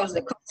 Of course,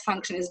 the cost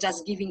function is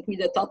just giving me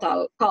the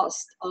total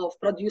cost of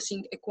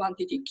producing a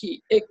quantity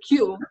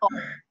Q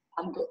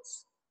of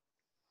goods.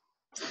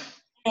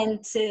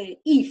 And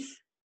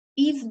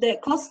if the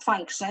cost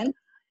function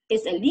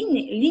is a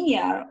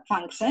linear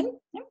function,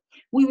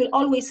 we will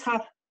always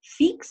have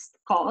fixed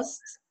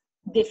costs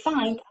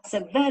defined as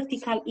a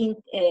vertical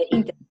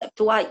intercept,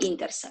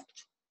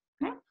 y-intercept.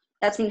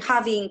 That means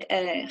having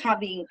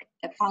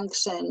a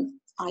function,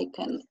 I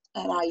can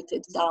write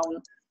it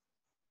down,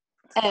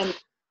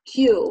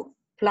 MQ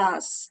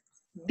plus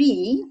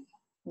B,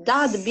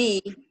 that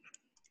B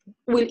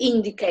will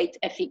indicate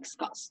a fixed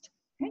cost.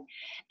 Okay?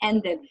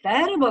 And the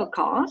variable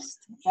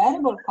cost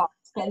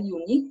per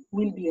unit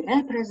will be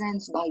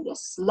represented by the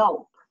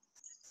slope.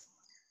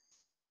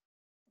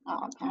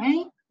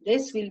 Okay,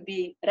 this will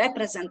be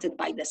represented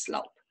by the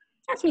slope.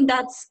 I mean,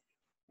 that's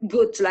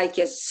good, like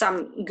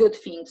some good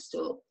things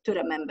to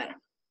remember.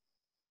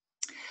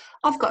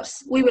 Of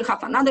course, we will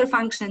have another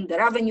function, the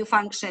revenue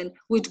function,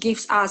 which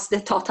gives us the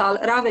total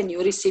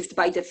revenue received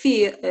by the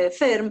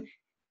firm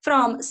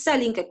from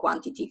selling a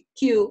quantity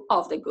Q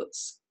of the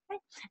goods.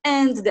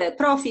 And the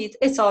profit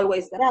is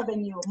always the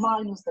revenue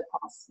minus the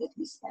cost that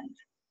we spend.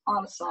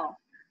 Also,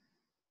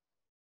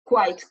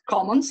 quite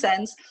common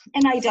sense.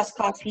 And I just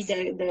copy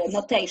the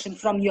notation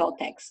from your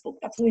textbook,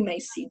 that we may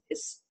see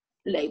these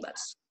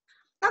labels.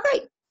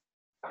 Okay,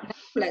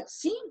 let's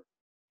see.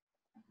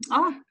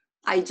 Oh,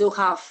 I do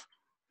have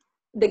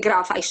the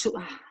graph. I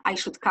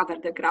should cover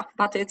the graph,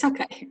 but it's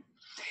okay.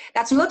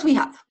 That's what we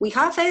have. We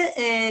have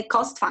a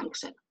cost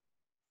function,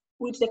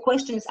 which the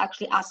question is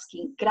actually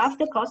asking. Graph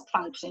the cost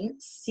function.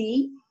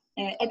 C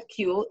at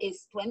Q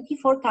is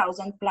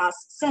 24,000 plus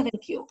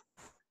 7Q.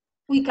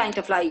 We kind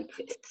of like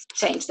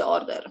change the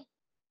order.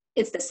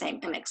 It's the same,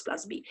 MX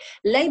plus B.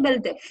 Label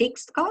the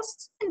fixed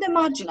cost and the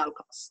marginal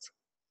cost.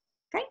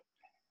 Okay,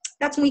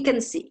 that's we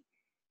can see.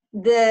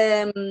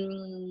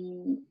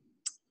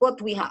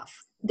 What we have.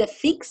 The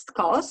fixed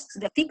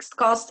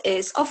cost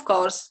is, of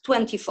course,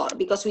 24,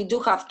 because we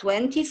do have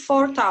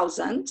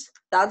 24,000,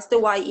 that's the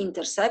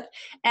y-intercept,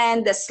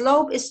 and the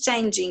slope is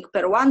changing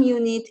per 1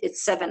 unit,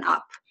 it's 7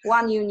 up,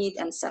 1 unit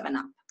and 7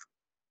 up,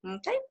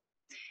 okay?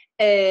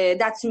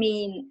 That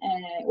means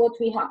what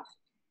we have.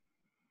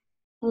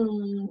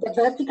 The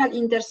vertical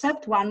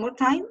intercept, one more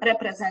time,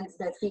 represents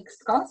the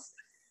fixed cost,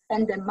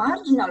 and the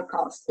marginal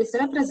cost is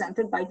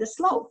represented by the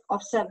slope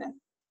of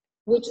 7.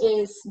 Which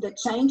is the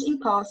change in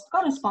cost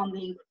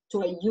corresponding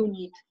to a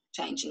unit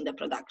change in the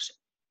production.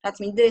 That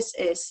means this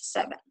is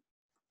 7.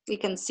 We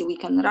can see, we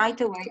can right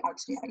away,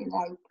 actually I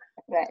like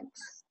red.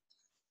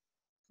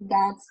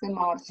 That's the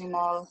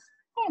marginal,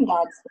 and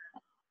that's the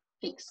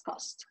fixed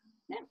cost.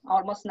 Yeah,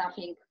 almost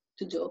nothing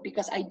to do,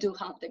 because I do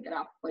have the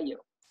graph for you.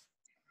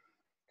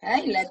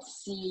 Okay,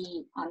 let's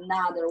see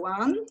another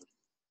one.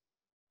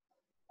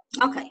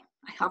 Okay,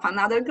 I have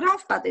another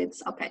graph, but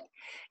it's okay.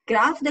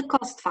 Graph the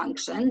cost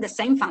function, the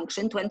same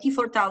function,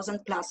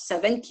 24,000 plus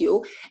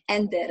 7Q,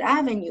 and the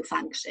revenue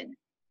function,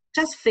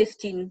 just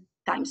 15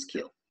 times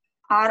Q.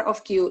 R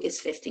of Q is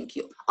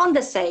 15Q on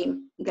the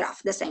same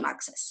graph, the same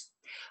axis.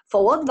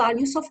 For what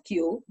values of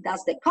Q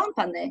does the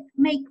company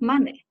make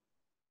money?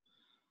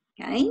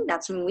 Okay,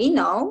 that's when we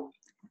know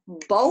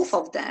both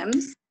of them,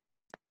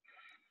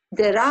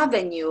 the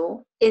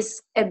revenue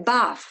is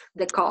above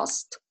the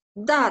cost.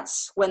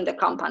 That's when the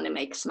company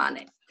makes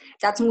money.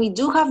 That's when we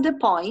do have the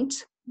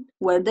point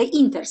where they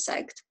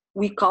intersect.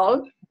 We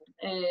call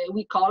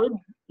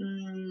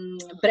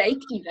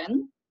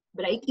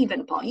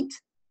break-even point.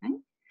 Okay?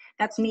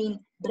 That means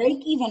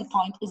break-even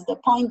point is the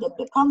point that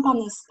the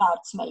company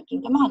starts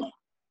making the money,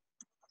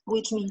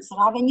 which means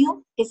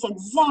revenue is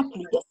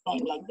exactly the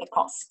same like the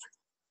cost,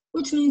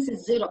 which means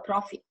it's zero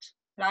profit,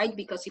 right?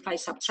 Because if I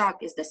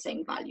subtract, it's the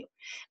same value.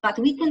 But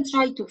we can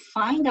try to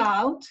find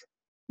out,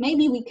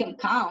 maybe we can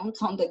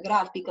count on the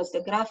graph because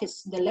the graph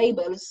is, the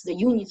labels, the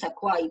units are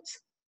quite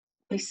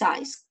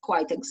precise,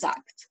 quite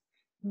exact.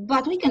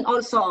 But we can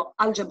also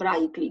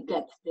algebraically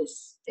get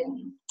this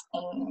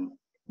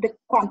the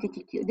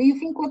quantity Q. Do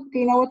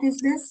you know what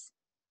is this?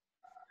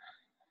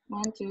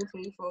 1, 2,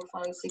 3, 4,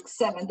 5, 6,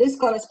 7. This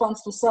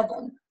corresponds to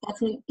 7.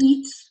 That means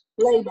each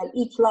label,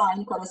 each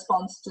line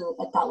corresponds to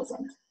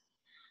 1,000.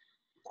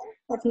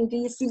 That means, do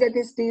you see that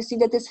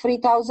is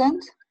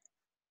 3,000?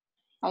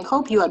 I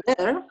hope you are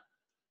there.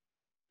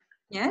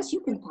 Yes,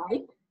 you can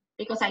type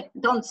because I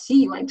don't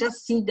see you. I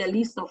just see the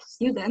list of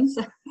students.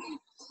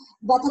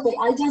 But okay,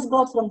 I just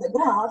got from the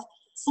graph.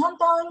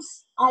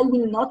 Sometimes I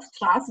will not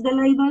trust the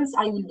labels.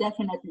 I will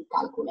definitely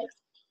calculate.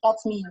 That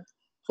means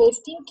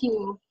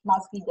 15Q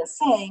must be the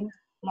same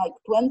like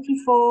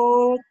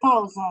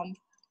 24,000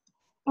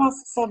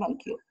 plus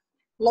 7Q.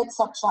 Let's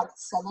subtract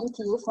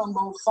 7Q from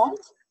both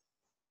sides.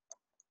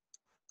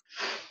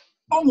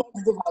 And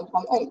let's divide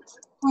by 8.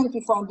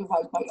 24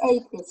 divided by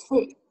 8 is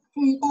 3.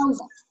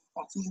 3,000.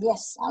 That means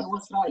yes, I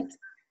was right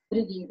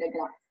reading the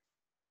graph.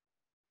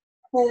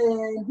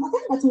 Okay,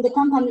 that means the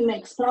company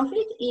makes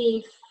profit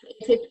if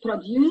it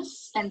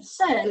produces and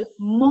sell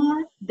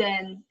more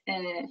than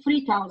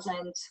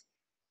 3,000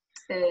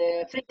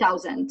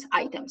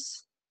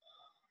 items.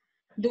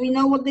 Do we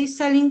know what they're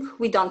selling?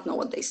 We don't know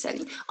what they're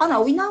selling. Oh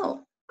no, we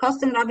know.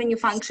 Cost and revenue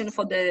function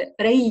for the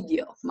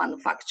radio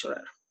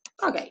manufacturer.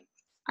 Okay,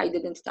 I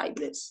didn't type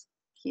this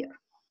here.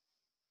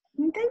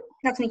 Okay,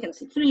 that's we can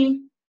see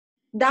 3.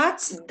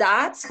 That's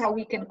how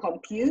we can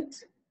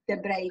compute the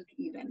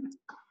break-even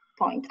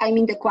point. I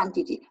mean the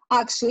quantity.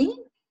 Actually,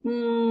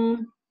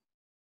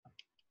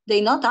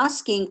 they're not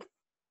asking,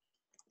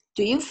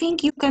 do you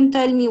think you can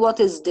tell me what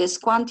is this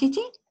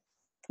quantity?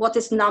 What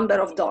is number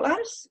of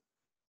dollars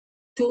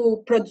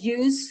to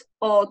produce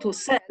or to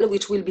sell,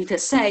 which will be the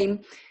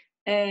same,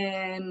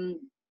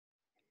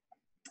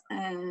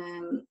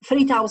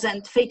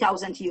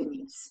 3,000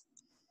 units.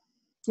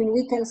 I mean,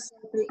 we can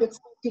simply, it's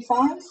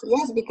 55,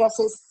 yes, because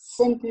it's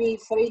simply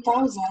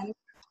 3,000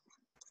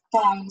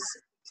 times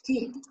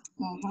 15.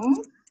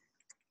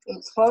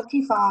 It's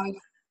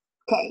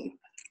 45K.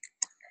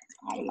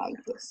 I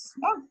like this.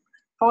 Yeah,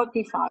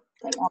 45K.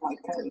 Oh, my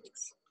God,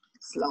 it's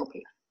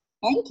slopey.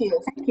 Thank you,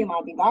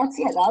 Marty.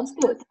 That's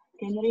good.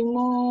 Can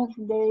remove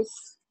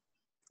this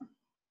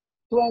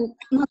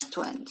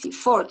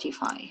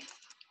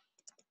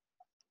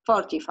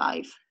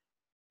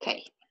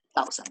 45K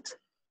thousand.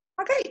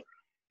 Okay,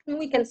 and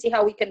we can see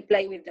how we can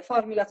play with the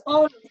formulas.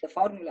 All of the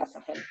formulas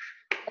are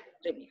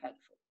extremely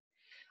helpful.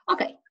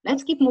 Okay,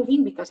 let's keep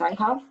moving because I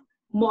have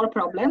more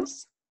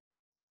problems.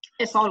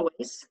 As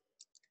always,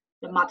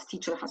 the math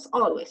teacher has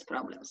always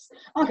problems.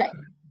 Okay,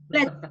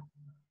 let's.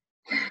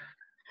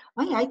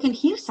 Oh, I can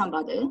hear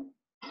somebody.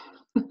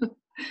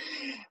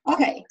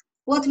 Okay,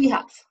 what we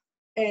have?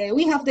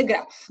 We have the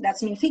graph. That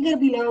means figure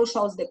below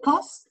shows the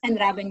cost and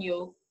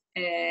revenue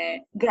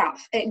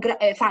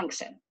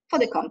function for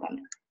the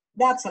company.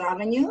 That's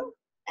revenue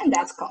and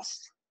that's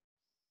cost.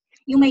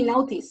 You may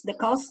notice the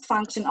cost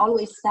function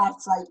always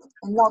starts like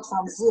not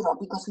from 0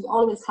 because we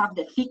always have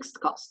the fixed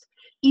cost.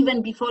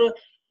 Even before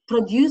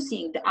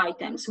producing the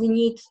items, we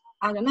need,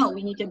 I don't know,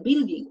 we need a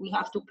building. We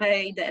have to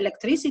pay the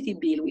electricity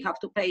bill. We have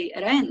to pay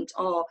rent,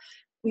 or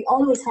we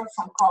always have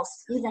some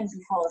costs even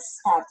before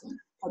starting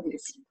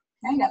producing.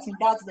 Okay?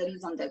 That's the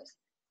reason that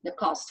the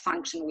cost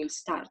function will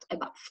start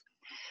above.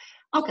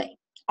 Okay,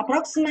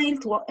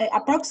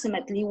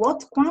 approximately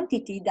what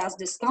quantity does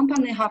this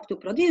company have to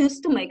produce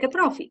to make a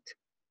profit?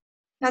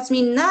 That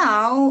means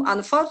now,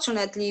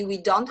 unfortunately, we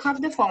don't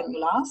have the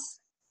formulas.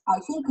 I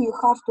think you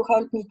have to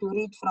help me to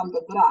read from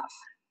the graph.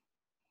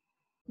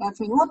 That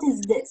means what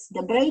is this?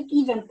 The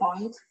break-even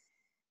point.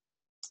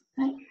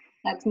 Okay?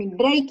 That means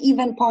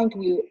break-even point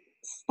will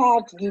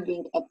start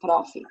giving a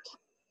profit.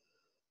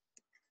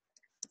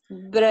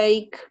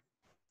 Break-even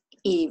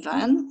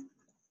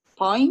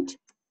point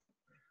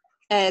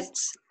at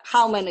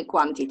how many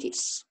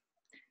quantities?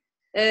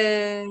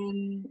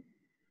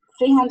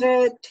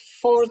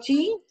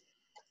 340.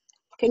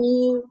 Can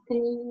you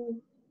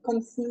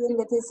conceal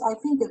it is, I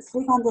think it's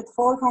 300,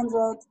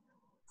 400,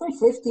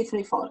 350,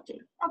 340.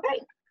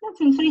 Okay, that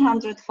means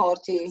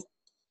 340,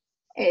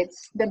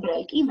 it's the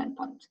break-even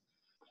point.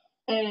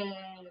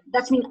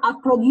 That means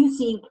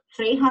producing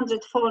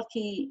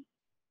 340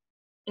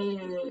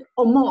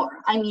 or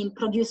more, I mean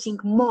producing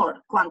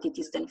more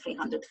quantities than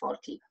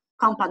 340,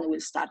 company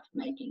will start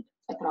making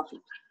a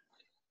profit.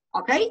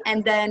 Okay,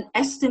 and then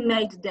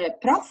estimate the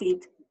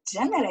profit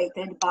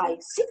generated by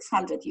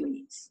 600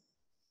 units.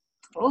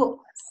 Oh,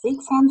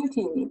 600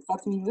 units,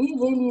 that we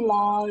really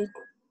like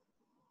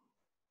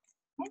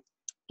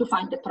to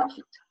find the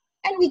profit.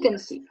 And we can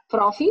see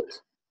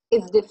profit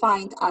is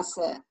defined as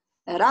a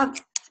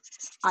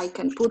I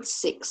can put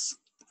 6.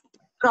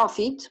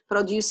 Profit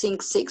producing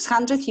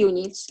 600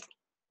 units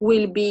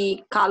will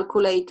be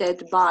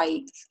calculated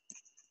by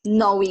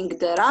knowing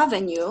the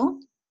revenue,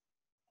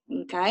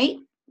 okay,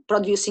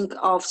 producing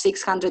of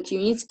 600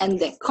 units and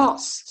the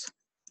cost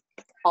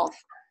of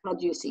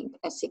producing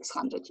a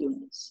 600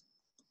 units.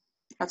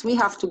 But we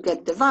have to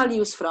get the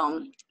values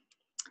from,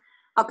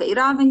 okay,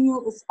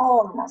 revenue is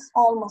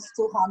almost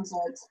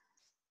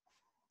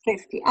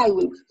 250.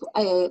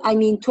 I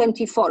mean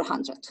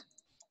 2400.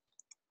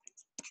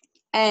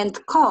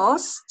 And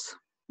cost,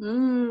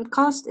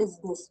 cost is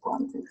this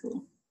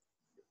quantity.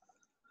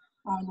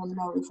 I don't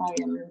know if I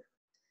am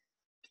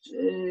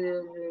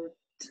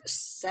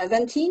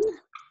 17.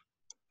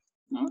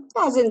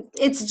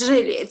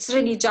 It's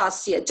really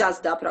just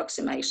the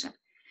approximation.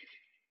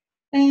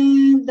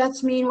 And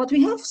that means what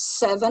we have,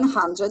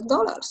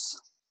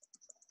 $700.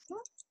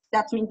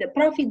 That means the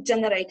profit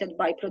generated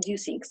by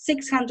producing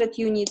 600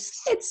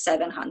 units, it's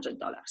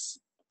 $700.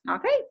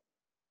 Okay,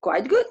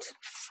 quite good.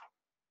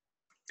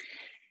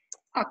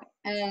 Okay,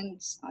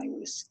 and I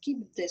will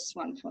skip this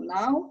one for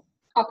now.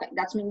 Okay,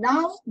 that means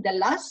now the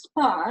last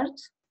part,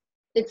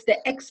 it's the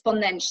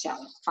exponential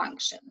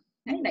function.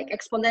 Okay? Like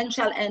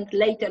exponential, and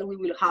later we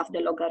will have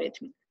the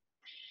logarithmic.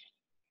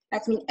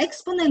 That means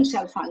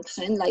exponential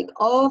function, like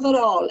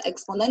overall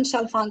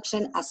exponential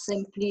function, are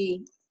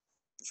simply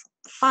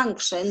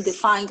function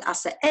defined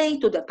as a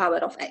to the power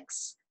of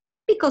x.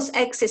 Because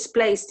x is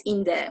placed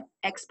in the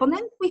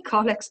exponent, we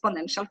call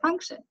exponential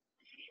function.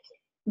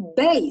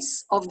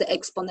 Base of the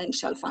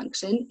exponential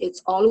function,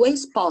 it's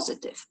always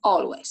positive,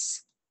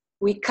 always.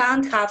 We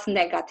can't have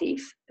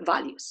negative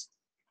values.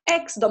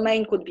 X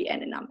domain could be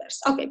any numbers.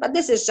 Okay, but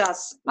this is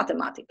just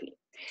mathematically.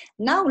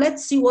 Now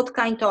let's see what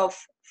kind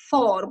of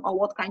form or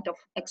what kind of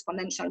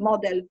exponential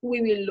model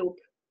we will look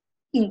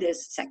in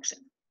this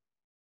section.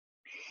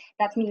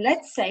 That means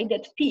let's say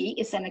that P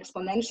is an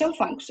exponential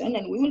function,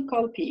 and we will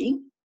call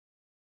P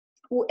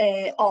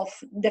of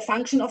the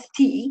function of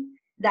T.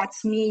 That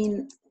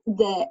means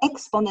the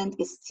exponent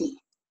is T.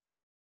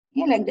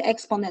 Yeah, like the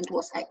exponent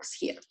was X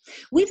here.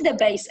 With the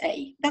base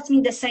A, that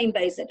means the same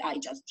base that I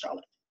just drew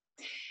it.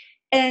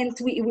 And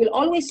we will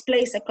always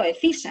place a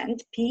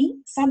coefficient.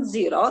 P sub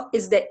 0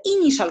 is the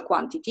initial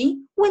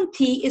quantity when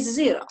T is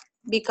 0.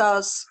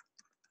 Because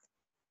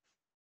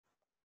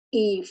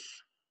if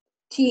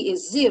T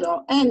is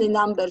 0, any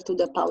number to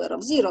the power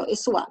of 0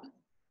 is 1.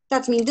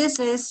 That means this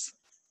is,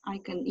 I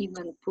can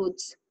even put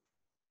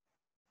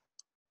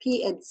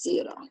P at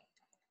 0.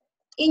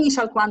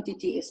 Initial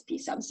quantity is P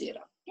sub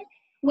 0. Okay?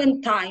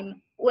 When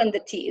the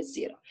T is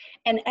 0.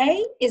 And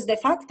A is the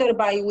factor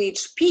by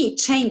which P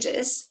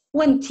changes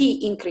when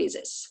T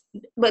increases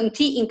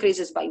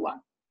by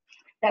 1.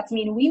 That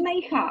means we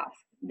may have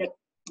the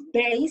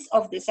base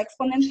of this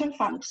exponential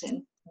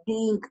function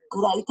being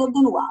greater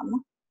than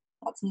 1.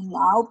 That means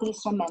now,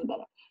 please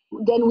remember,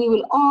 then we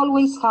will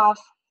always have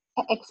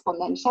an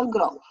exponential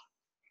growth.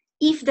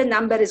 If the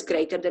number is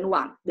greater than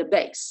 1, the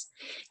base.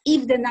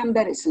 If the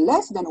number is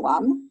less than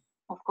 1,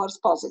 of course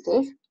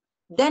positive,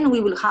 then we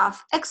will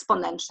have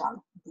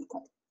exponential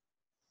decay.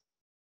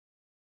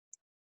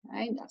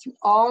 Right? That's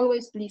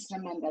always, please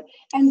remember.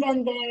 And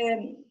then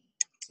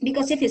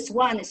because if it's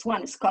 1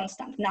 is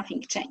constant,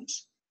 nothing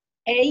changes.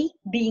 A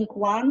being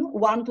 1,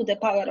 1 to the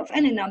power of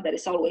any number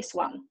is always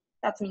 1.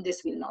 That means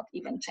this will not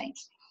even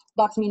change.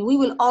 That means we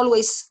will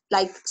always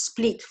like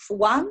split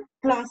 1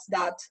 plus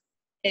that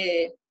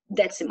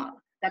decimal.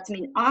 That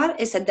means R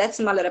is a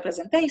decimal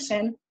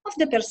representation of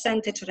the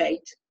percentage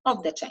rate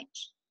of the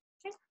change.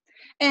 Okay?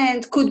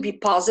 And could be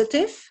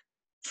positive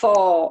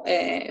for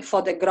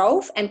the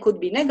growth and could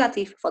be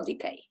negative for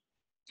decay.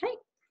 Okay?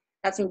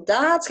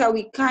 That's how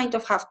we kind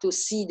of have to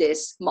see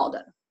this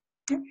model.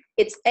 Okay?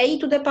 It's A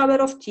to the power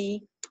of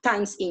T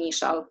times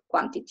initial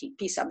quantity,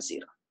 P sub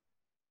 0.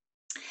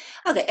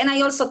 Okay, and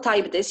I also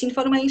type this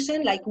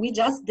information like we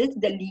just did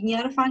the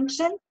linear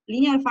function.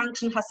 Linear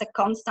function has a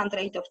constant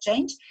rate of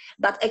change,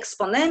 but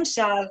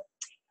exponential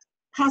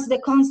has the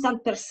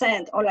constant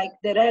percent or like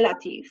the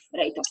relative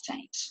rate of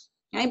change.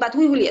 Okay? But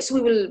we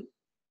will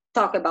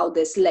talk about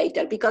this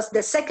later because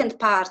the second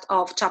part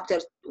of chapter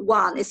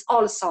 1 is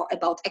also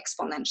about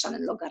exponential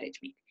and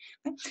logarithmic.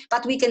 Okay?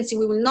 But we can see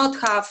we will not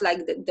have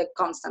like the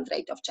constant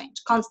rate of change,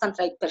 constant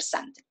rate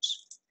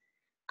percentage.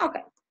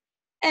 Okay.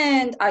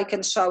 And I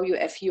can show you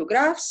a few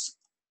graphs.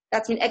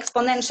 That means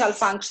exponential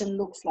function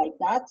looks like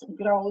that,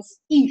 grows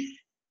if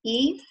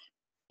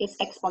is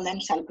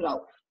exponential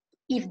growth,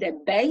 if the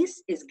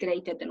base is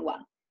greater than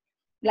 1.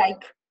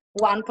 Like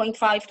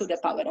 1.5 to the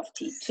power of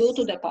t, 2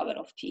 to the power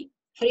of t,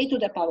 3 to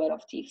the power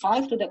of t,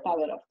 5 to the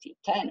power of t,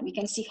 10. We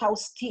can see how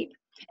steep.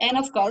 And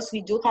of course,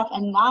 we do have a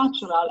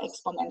natural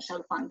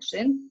exponential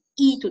function,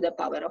 e to the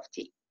power of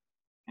t.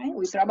 Okay?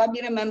 We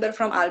probably remember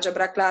from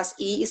algebra class,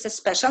 e is a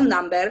special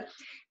number,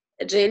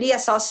 really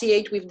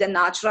associate with the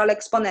natural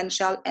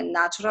exponential and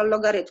natural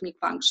logarithmic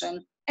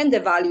function, and the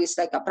value is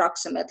like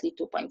approximately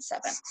 2.7.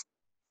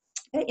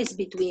 It's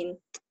between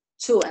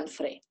 2 and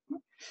 3.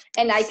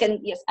 And I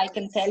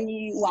can tell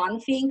you one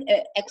thing,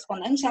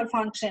 exponential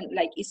function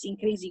like is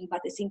increasing,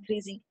 but it's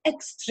increasing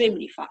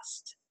extremely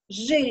fast,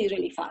 really,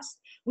 really fast.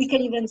 We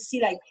can even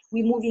see like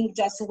we're moving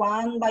just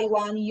 1 by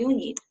 1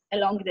 unit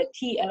along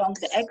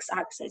the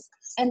x-axis,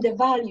 and the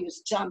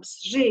values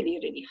jumps really,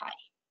 really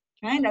high.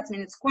 Right? That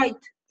means it's quite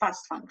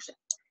fast function.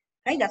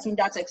 Right? That means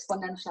that's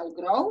exponential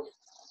growth,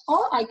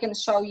 or I can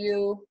show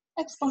you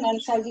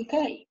exponential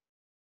decay.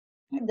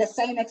 The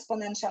same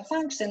exponential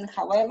function,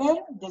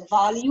 however, the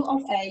value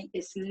of a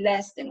is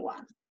less than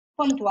 1.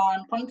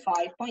 0.1, 0.5,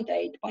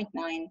 0.8,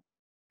 0.9,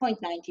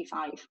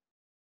 0.95.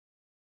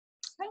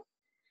 Okay.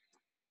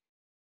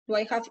 Do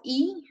I have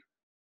E?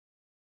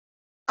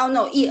 Oh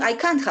no, E, I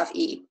can't have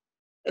E.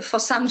 For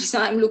some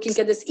reason I'm looking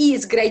at this, E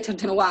is greater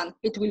than 1.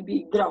 It will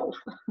be growth.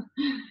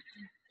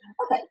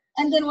 Okay,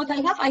 and then what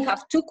I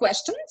have 2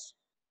 questions.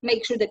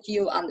 Make sure that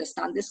you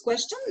understand this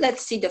question.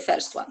 Let's see the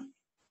first one.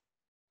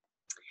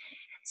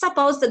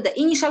 Suppose that the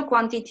initial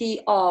quantity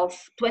of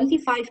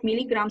 25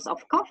 milligrams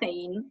of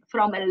caffeine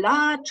from a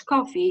large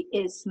coffee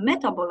is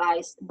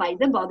metabolized by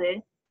the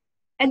body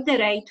at the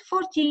rate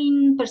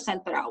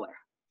 14% per hour.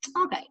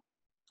 Okay,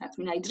 that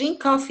means I drink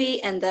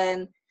coffee and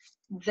then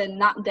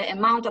the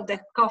amount of the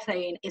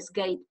caffeine is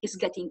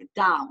getting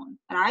down,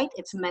 right?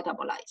 It's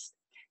metabolized.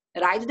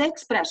 Write the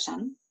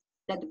expression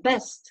that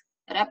best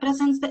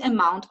represents the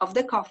amount of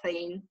the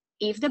caffeine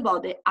if the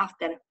body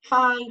after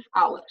 5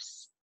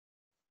 hours.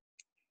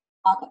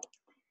 Okay,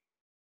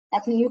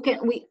 that means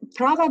we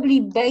probably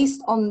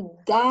based on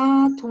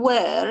that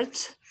word,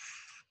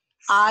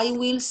 I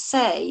will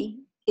say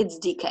it's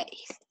decay,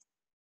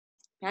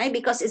 right?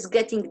 Because it's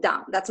getting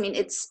down. That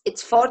means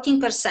it's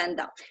 14%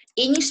 down.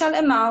 Initial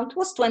amount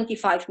was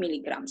 25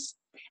 milligrams,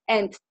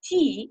 and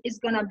T is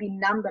gonna be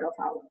number of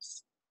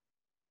hours.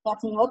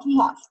 That means what we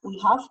have? We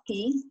have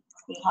P,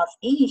 we have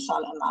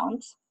initial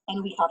amount,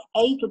 and we have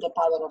A to the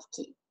power of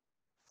T.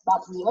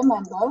 But we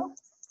remember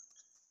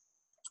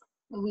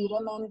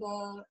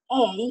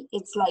A,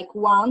 it's like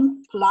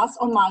 1 plus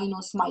or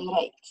minus my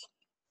rate.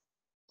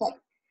 Okay,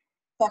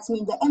 that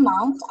means the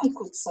amount, I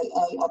could say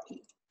A or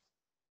P.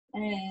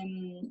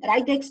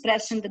 Write the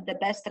expression that the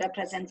best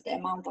represents the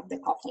amount of the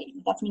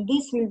caffeine. That means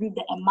this will be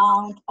the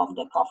amount of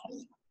the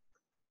caffeine.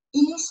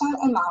 Initial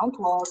amount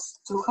was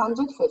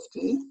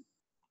 250,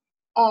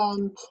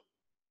 and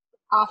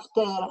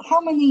after how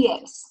many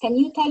years? Can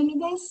you tell me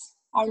this?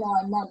 I know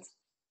I'm not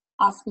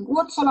asking.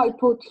 What shall I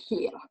put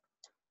here?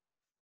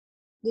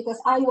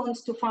 Because I want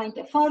to find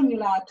a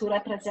formula to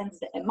represent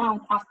the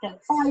amount after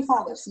 5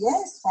 hours.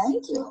 Yes,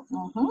 thank you.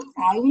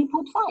 I will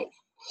put 5.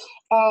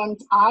 And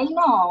I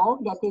know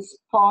that is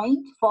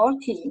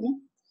 0.14.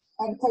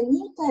 And can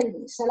you tell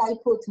me, shall I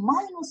put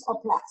minus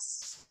or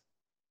plus?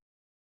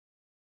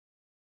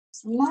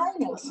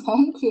 Minus,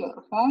 thank you.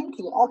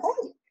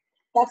 Okay.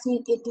 That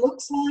means it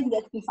looks like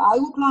that if I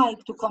would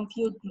like to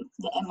compute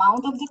the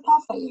amount of the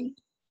caffeine,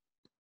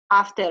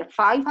 after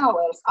 5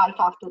 hours, I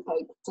have to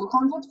take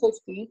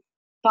 250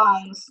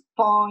 times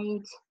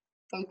 0.86,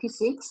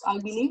 I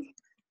believe,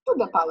 to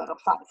the power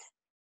of 5.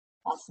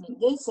 That means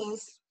this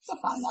is the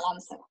final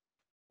answer.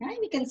 Right?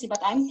 We can see,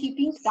 but I'm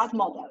keeping that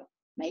model.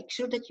 Make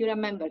sure that you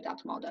remember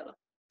that model.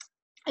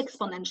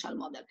 Exponential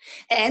model.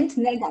 And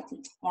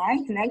negative,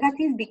 right?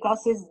 Negative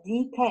because it's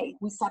decay.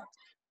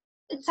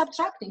 It's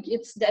subtracting.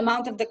 It's the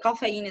amount of the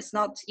caffeine is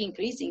not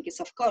increasing,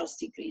 it's of course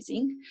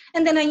decreasing.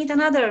 And then I need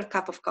another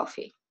cup of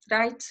coffee,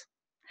 right?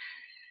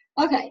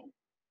 Okay.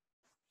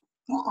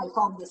 Well, I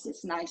hope this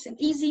is nice and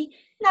easy.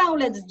 Now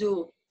let's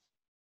do,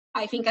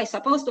 I think I'm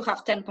supposed to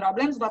have 10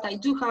 problems, but I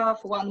do have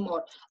one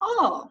more.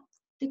 Oh,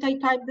 did I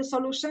type the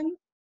solution?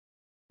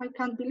 I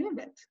can't believe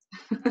it.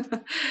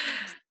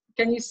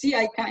 Can you see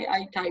I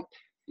type,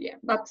 yeah,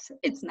 but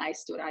it's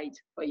nice to write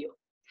for you.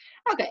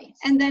 Okay,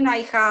 and then I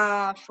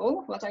have,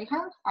 what I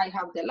have? I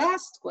have the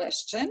last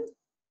question.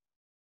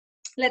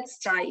 Let's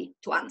try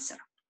to answer.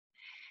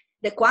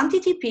 The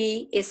quantity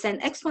P is an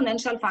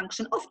exponential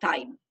function of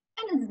time,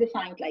 and it's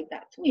defined like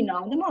that. We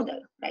know the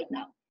model right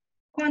now.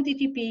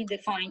 Quantity P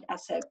defined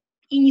as an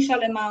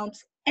initial amount,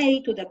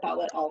 A to the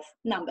power of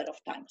number of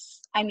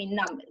times. I mean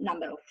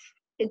number of,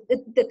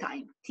 the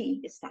time,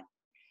 T is time.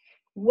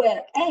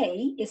 Where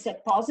A is a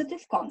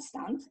positive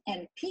constant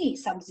and P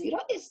sub 0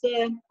 is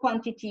the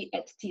quantity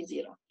at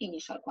T0,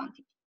 initial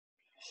quantity.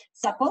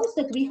 Suppose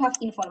that we have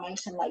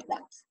information like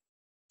that.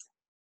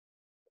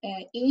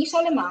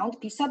 Initial amount,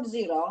 P sub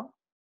 0,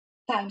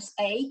 times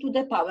a to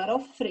the power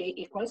of 3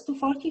 equals to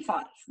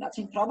 45. That's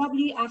in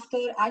probably after,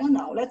 I don't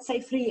know, let's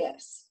say 3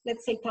 years.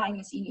 Let's say time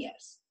is in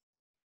years.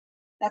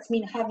 That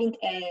means having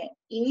an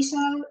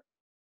initial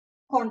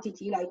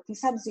quantity like t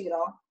sub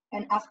 0,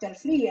 and after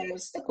 3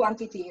 years, the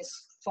quantity is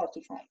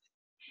 45.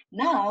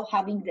 Now,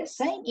 having the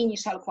same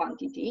initial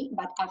quantity,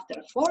 but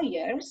after 4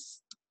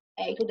 years,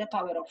 a to the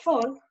power of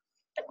 4,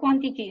 the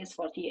quantity is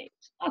 48.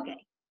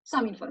 Okay,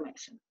 some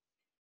information.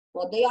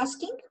 What they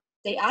asking?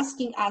 They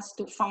asking us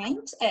to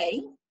find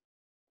a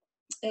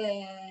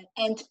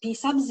and p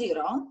sub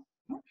 0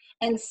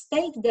 and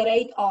state the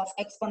rate of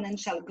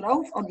exponential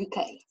growth or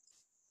decay.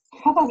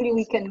 Probably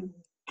we can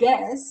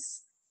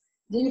guess.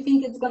 Do you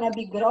think it's going to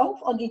be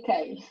growth or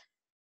decay?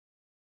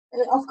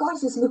 Of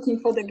course, it's looking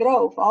for the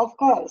growth. Of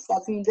course,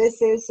 that means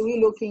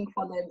we're looking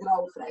for the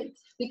growth rate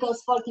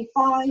because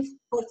 45,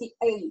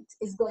 48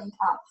 is going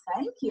up.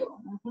 Thank you.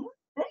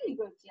 Very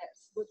good.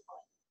 Yes, good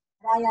point.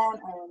 Ryan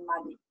and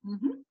Maddie.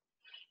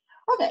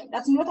 Okay,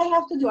 that's what I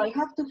have to do. I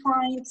have to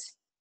find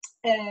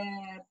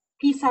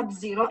p sub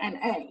 0 and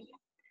a.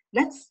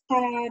 Let's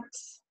start,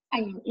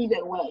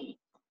 either way.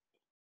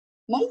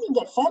 Maybe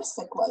the first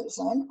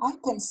equation, I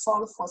can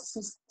solve for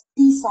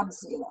p sub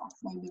 0.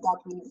 Maybe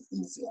that will be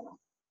easier.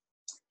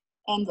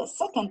 And the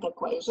second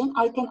equation,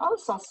 I can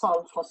also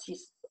solve for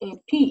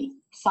p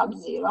sub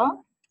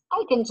 0.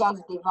 I can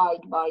just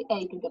divide by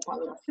a to the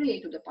power of 3, a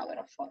to the power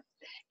of 4.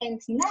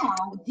 And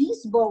now,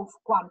 these both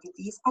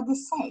quantities are the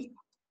same,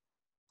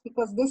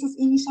 because this is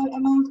initial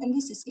amount and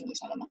this is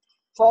initial amount.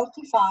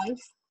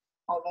 45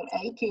 over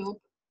a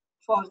cubed,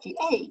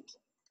 48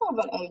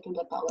 over a to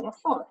the power of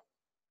 4.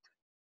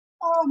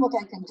 Or what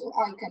I can do,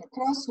 I can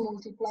cross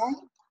multiply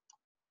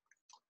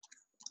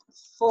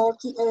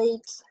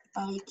 48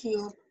 a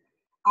cubed.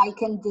 I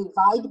can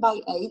divide by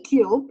a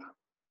cubed.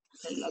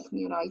 Okay, let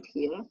me write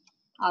here.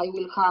 I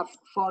will have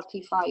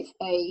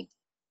 45a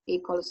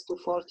equals to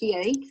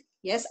 48.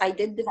 Yes, I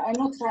did divide. I'm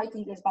not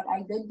writing this, but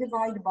I did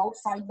divide both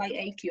sides by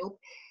a cubed.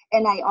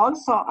 And I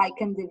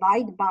can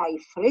divide by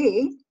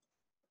 3,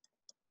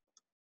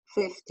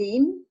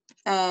 15,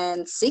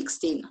 and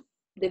 16.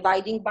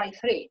 Dividing by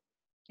 3.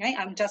 Okay,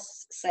 I'm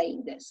just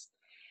saying this.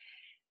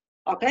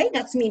 Okay,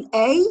 that means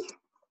a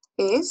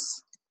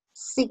is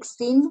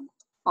 16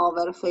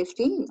 over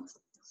 15.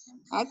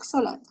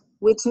 Excellent.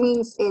 Which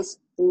means is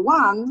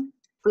 1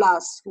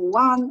 plus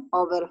 1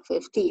 over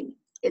 15.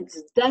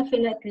 It's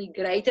definitely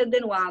greater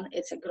than 1.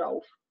 It's a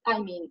growth. I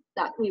mean,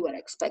 that we were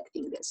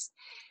expecting this.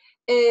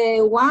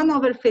 1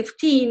 over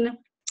 15,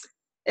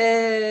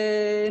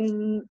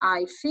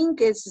 I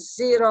think it's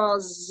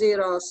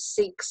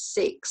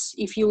 0.066.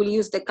 If you will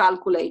use the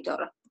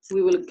calculator,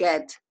 we will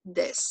get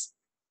this.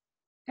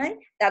 Okay,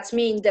 that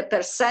means the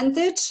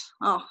percentage.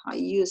 Oh, I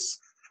use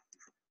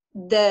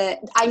the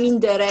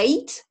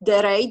rate,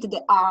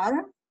 the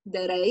R,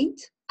 the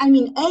rate. I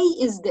mean, A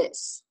is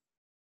this.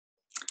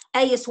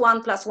 A is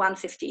 1 plus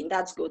 115.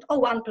 That's good. Oh,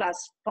 1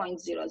 plus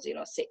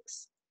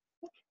 0.006.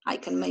 I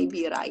can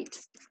maybe write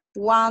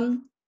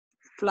 1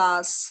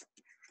 plus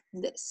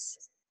this.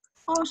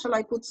 Or shall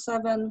I put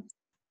 7?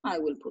 I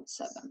will put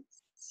 7.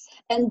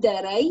 And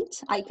the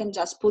rate, I can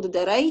just put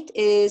the rate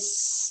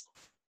is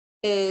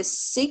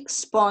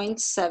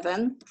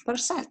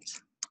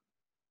 6.7%.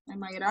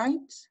 Am I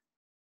right?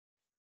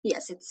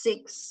 Yes, it's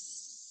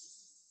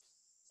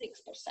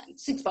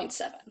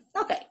 6.7.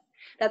 Okay,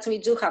 that we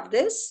do have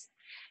this.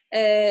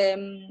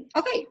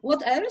 Okay,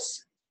 what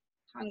else?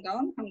 Hang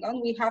on.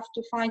 We have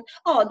to find,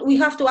 we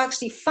have to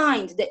actually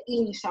find the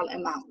initial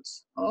amount.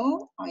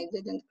 Oh, I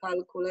didn't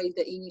calculate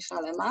the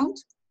initial amount.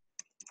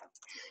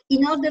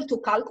 In order to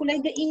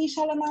calculate the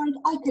initial amount,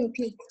 I can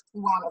pick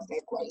one of the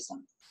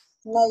equations.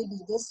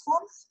 Maybe this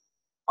one,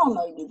 or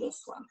maybe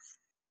this one.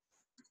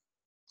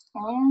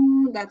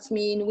 That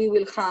means we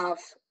will have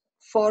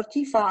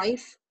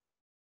 45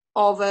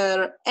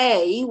 over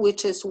a,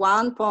 which is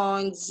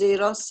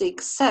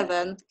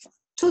 1.067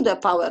 to the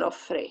power of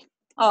 3.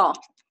 Oh,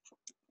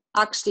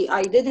 actually,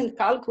 I didn't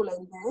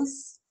calculate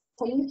this.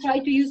 Can you try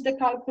to use the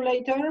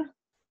calculator?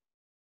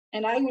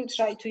 And I will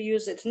try to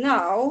use it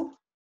now.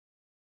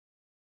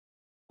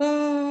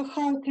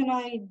 How can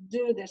I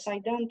do this? I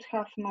don't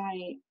have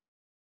my...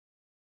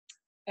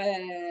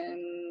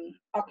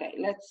 okay,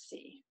 let's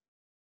see.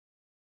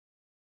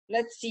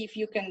 Let's see if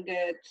you can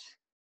get...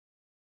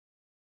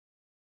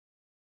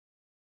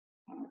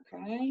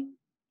 Okay.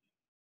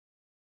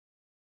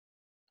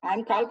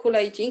 I'm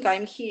calculating,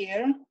 I'm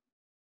here.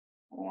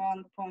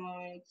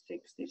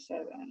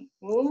 1.67.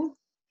 Oh,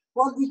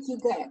 what did you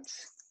get?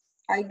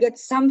 I get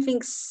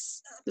something,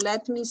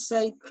 let me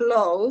say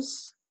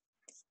close.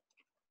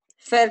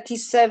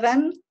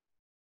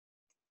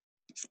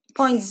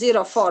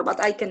 37.04, but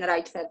I can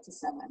write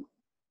 37.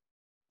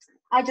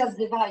 I just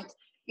divide.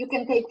 You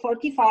can take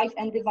 45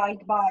 and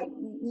divide by,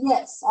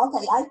 yes,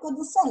 okay, I got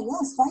the same,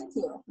 yes, thank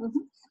you.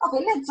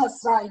 Okay, let's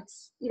just write,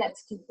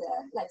 let's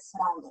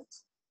round it.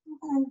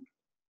 Okay.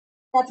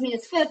 That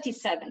means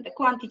 37, the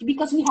quantity,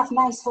 because we have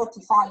nice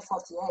 45,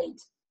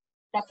 48,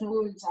 that we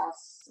will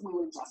just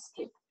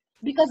skip.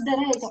 because the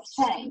rate of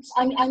change,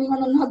 I mean,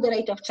 not the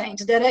rate of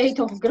change, the rate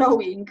of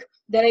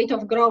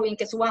growing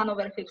is 1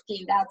 over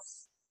 15.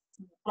 That's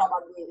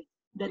probably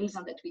the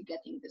reason that we're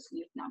getting this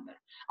weird number.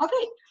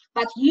 Okay,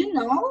 but you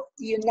know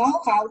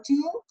how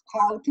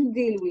to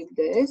deal with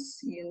this.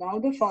 You know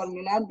the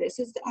formula. This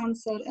is the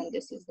answer, and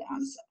this is the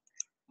answer.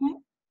 Okay?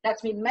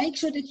 That means make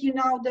sure that you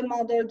know the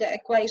model, the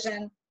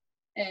equation,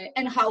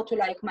 and how to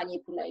like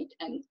manipulate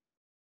and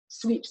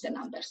switch the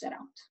numbers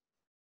around.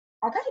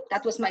 Okay,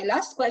 that was my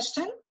last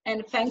question,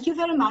 and thank you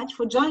very much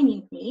for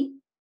joining me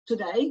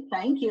today.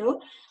 Thank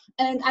you,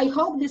 and I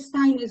hope this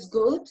time is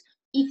good.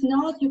 If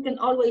not, you can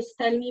always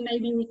tell me,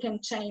 maybe we can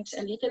change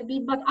a little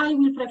bit, but I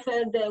will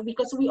prefer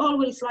because we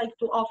always like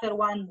to offer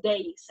one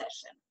daily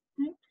session.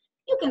 Okay?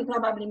 You can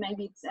probably,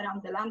 maybe it's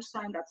around the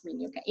lunchtime, that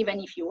means you can, even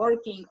if you're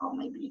working, or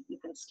maybe you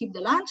can skip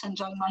the lunch and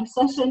join my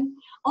session,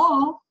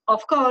 or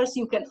of course,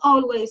 you can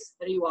always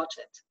rewatch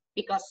it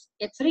because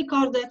it's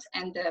recorded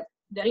and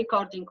the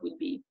recording will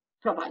be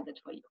provided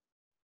for you.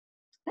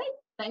 Okay?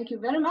 Thank you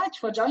very much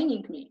for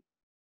joining me.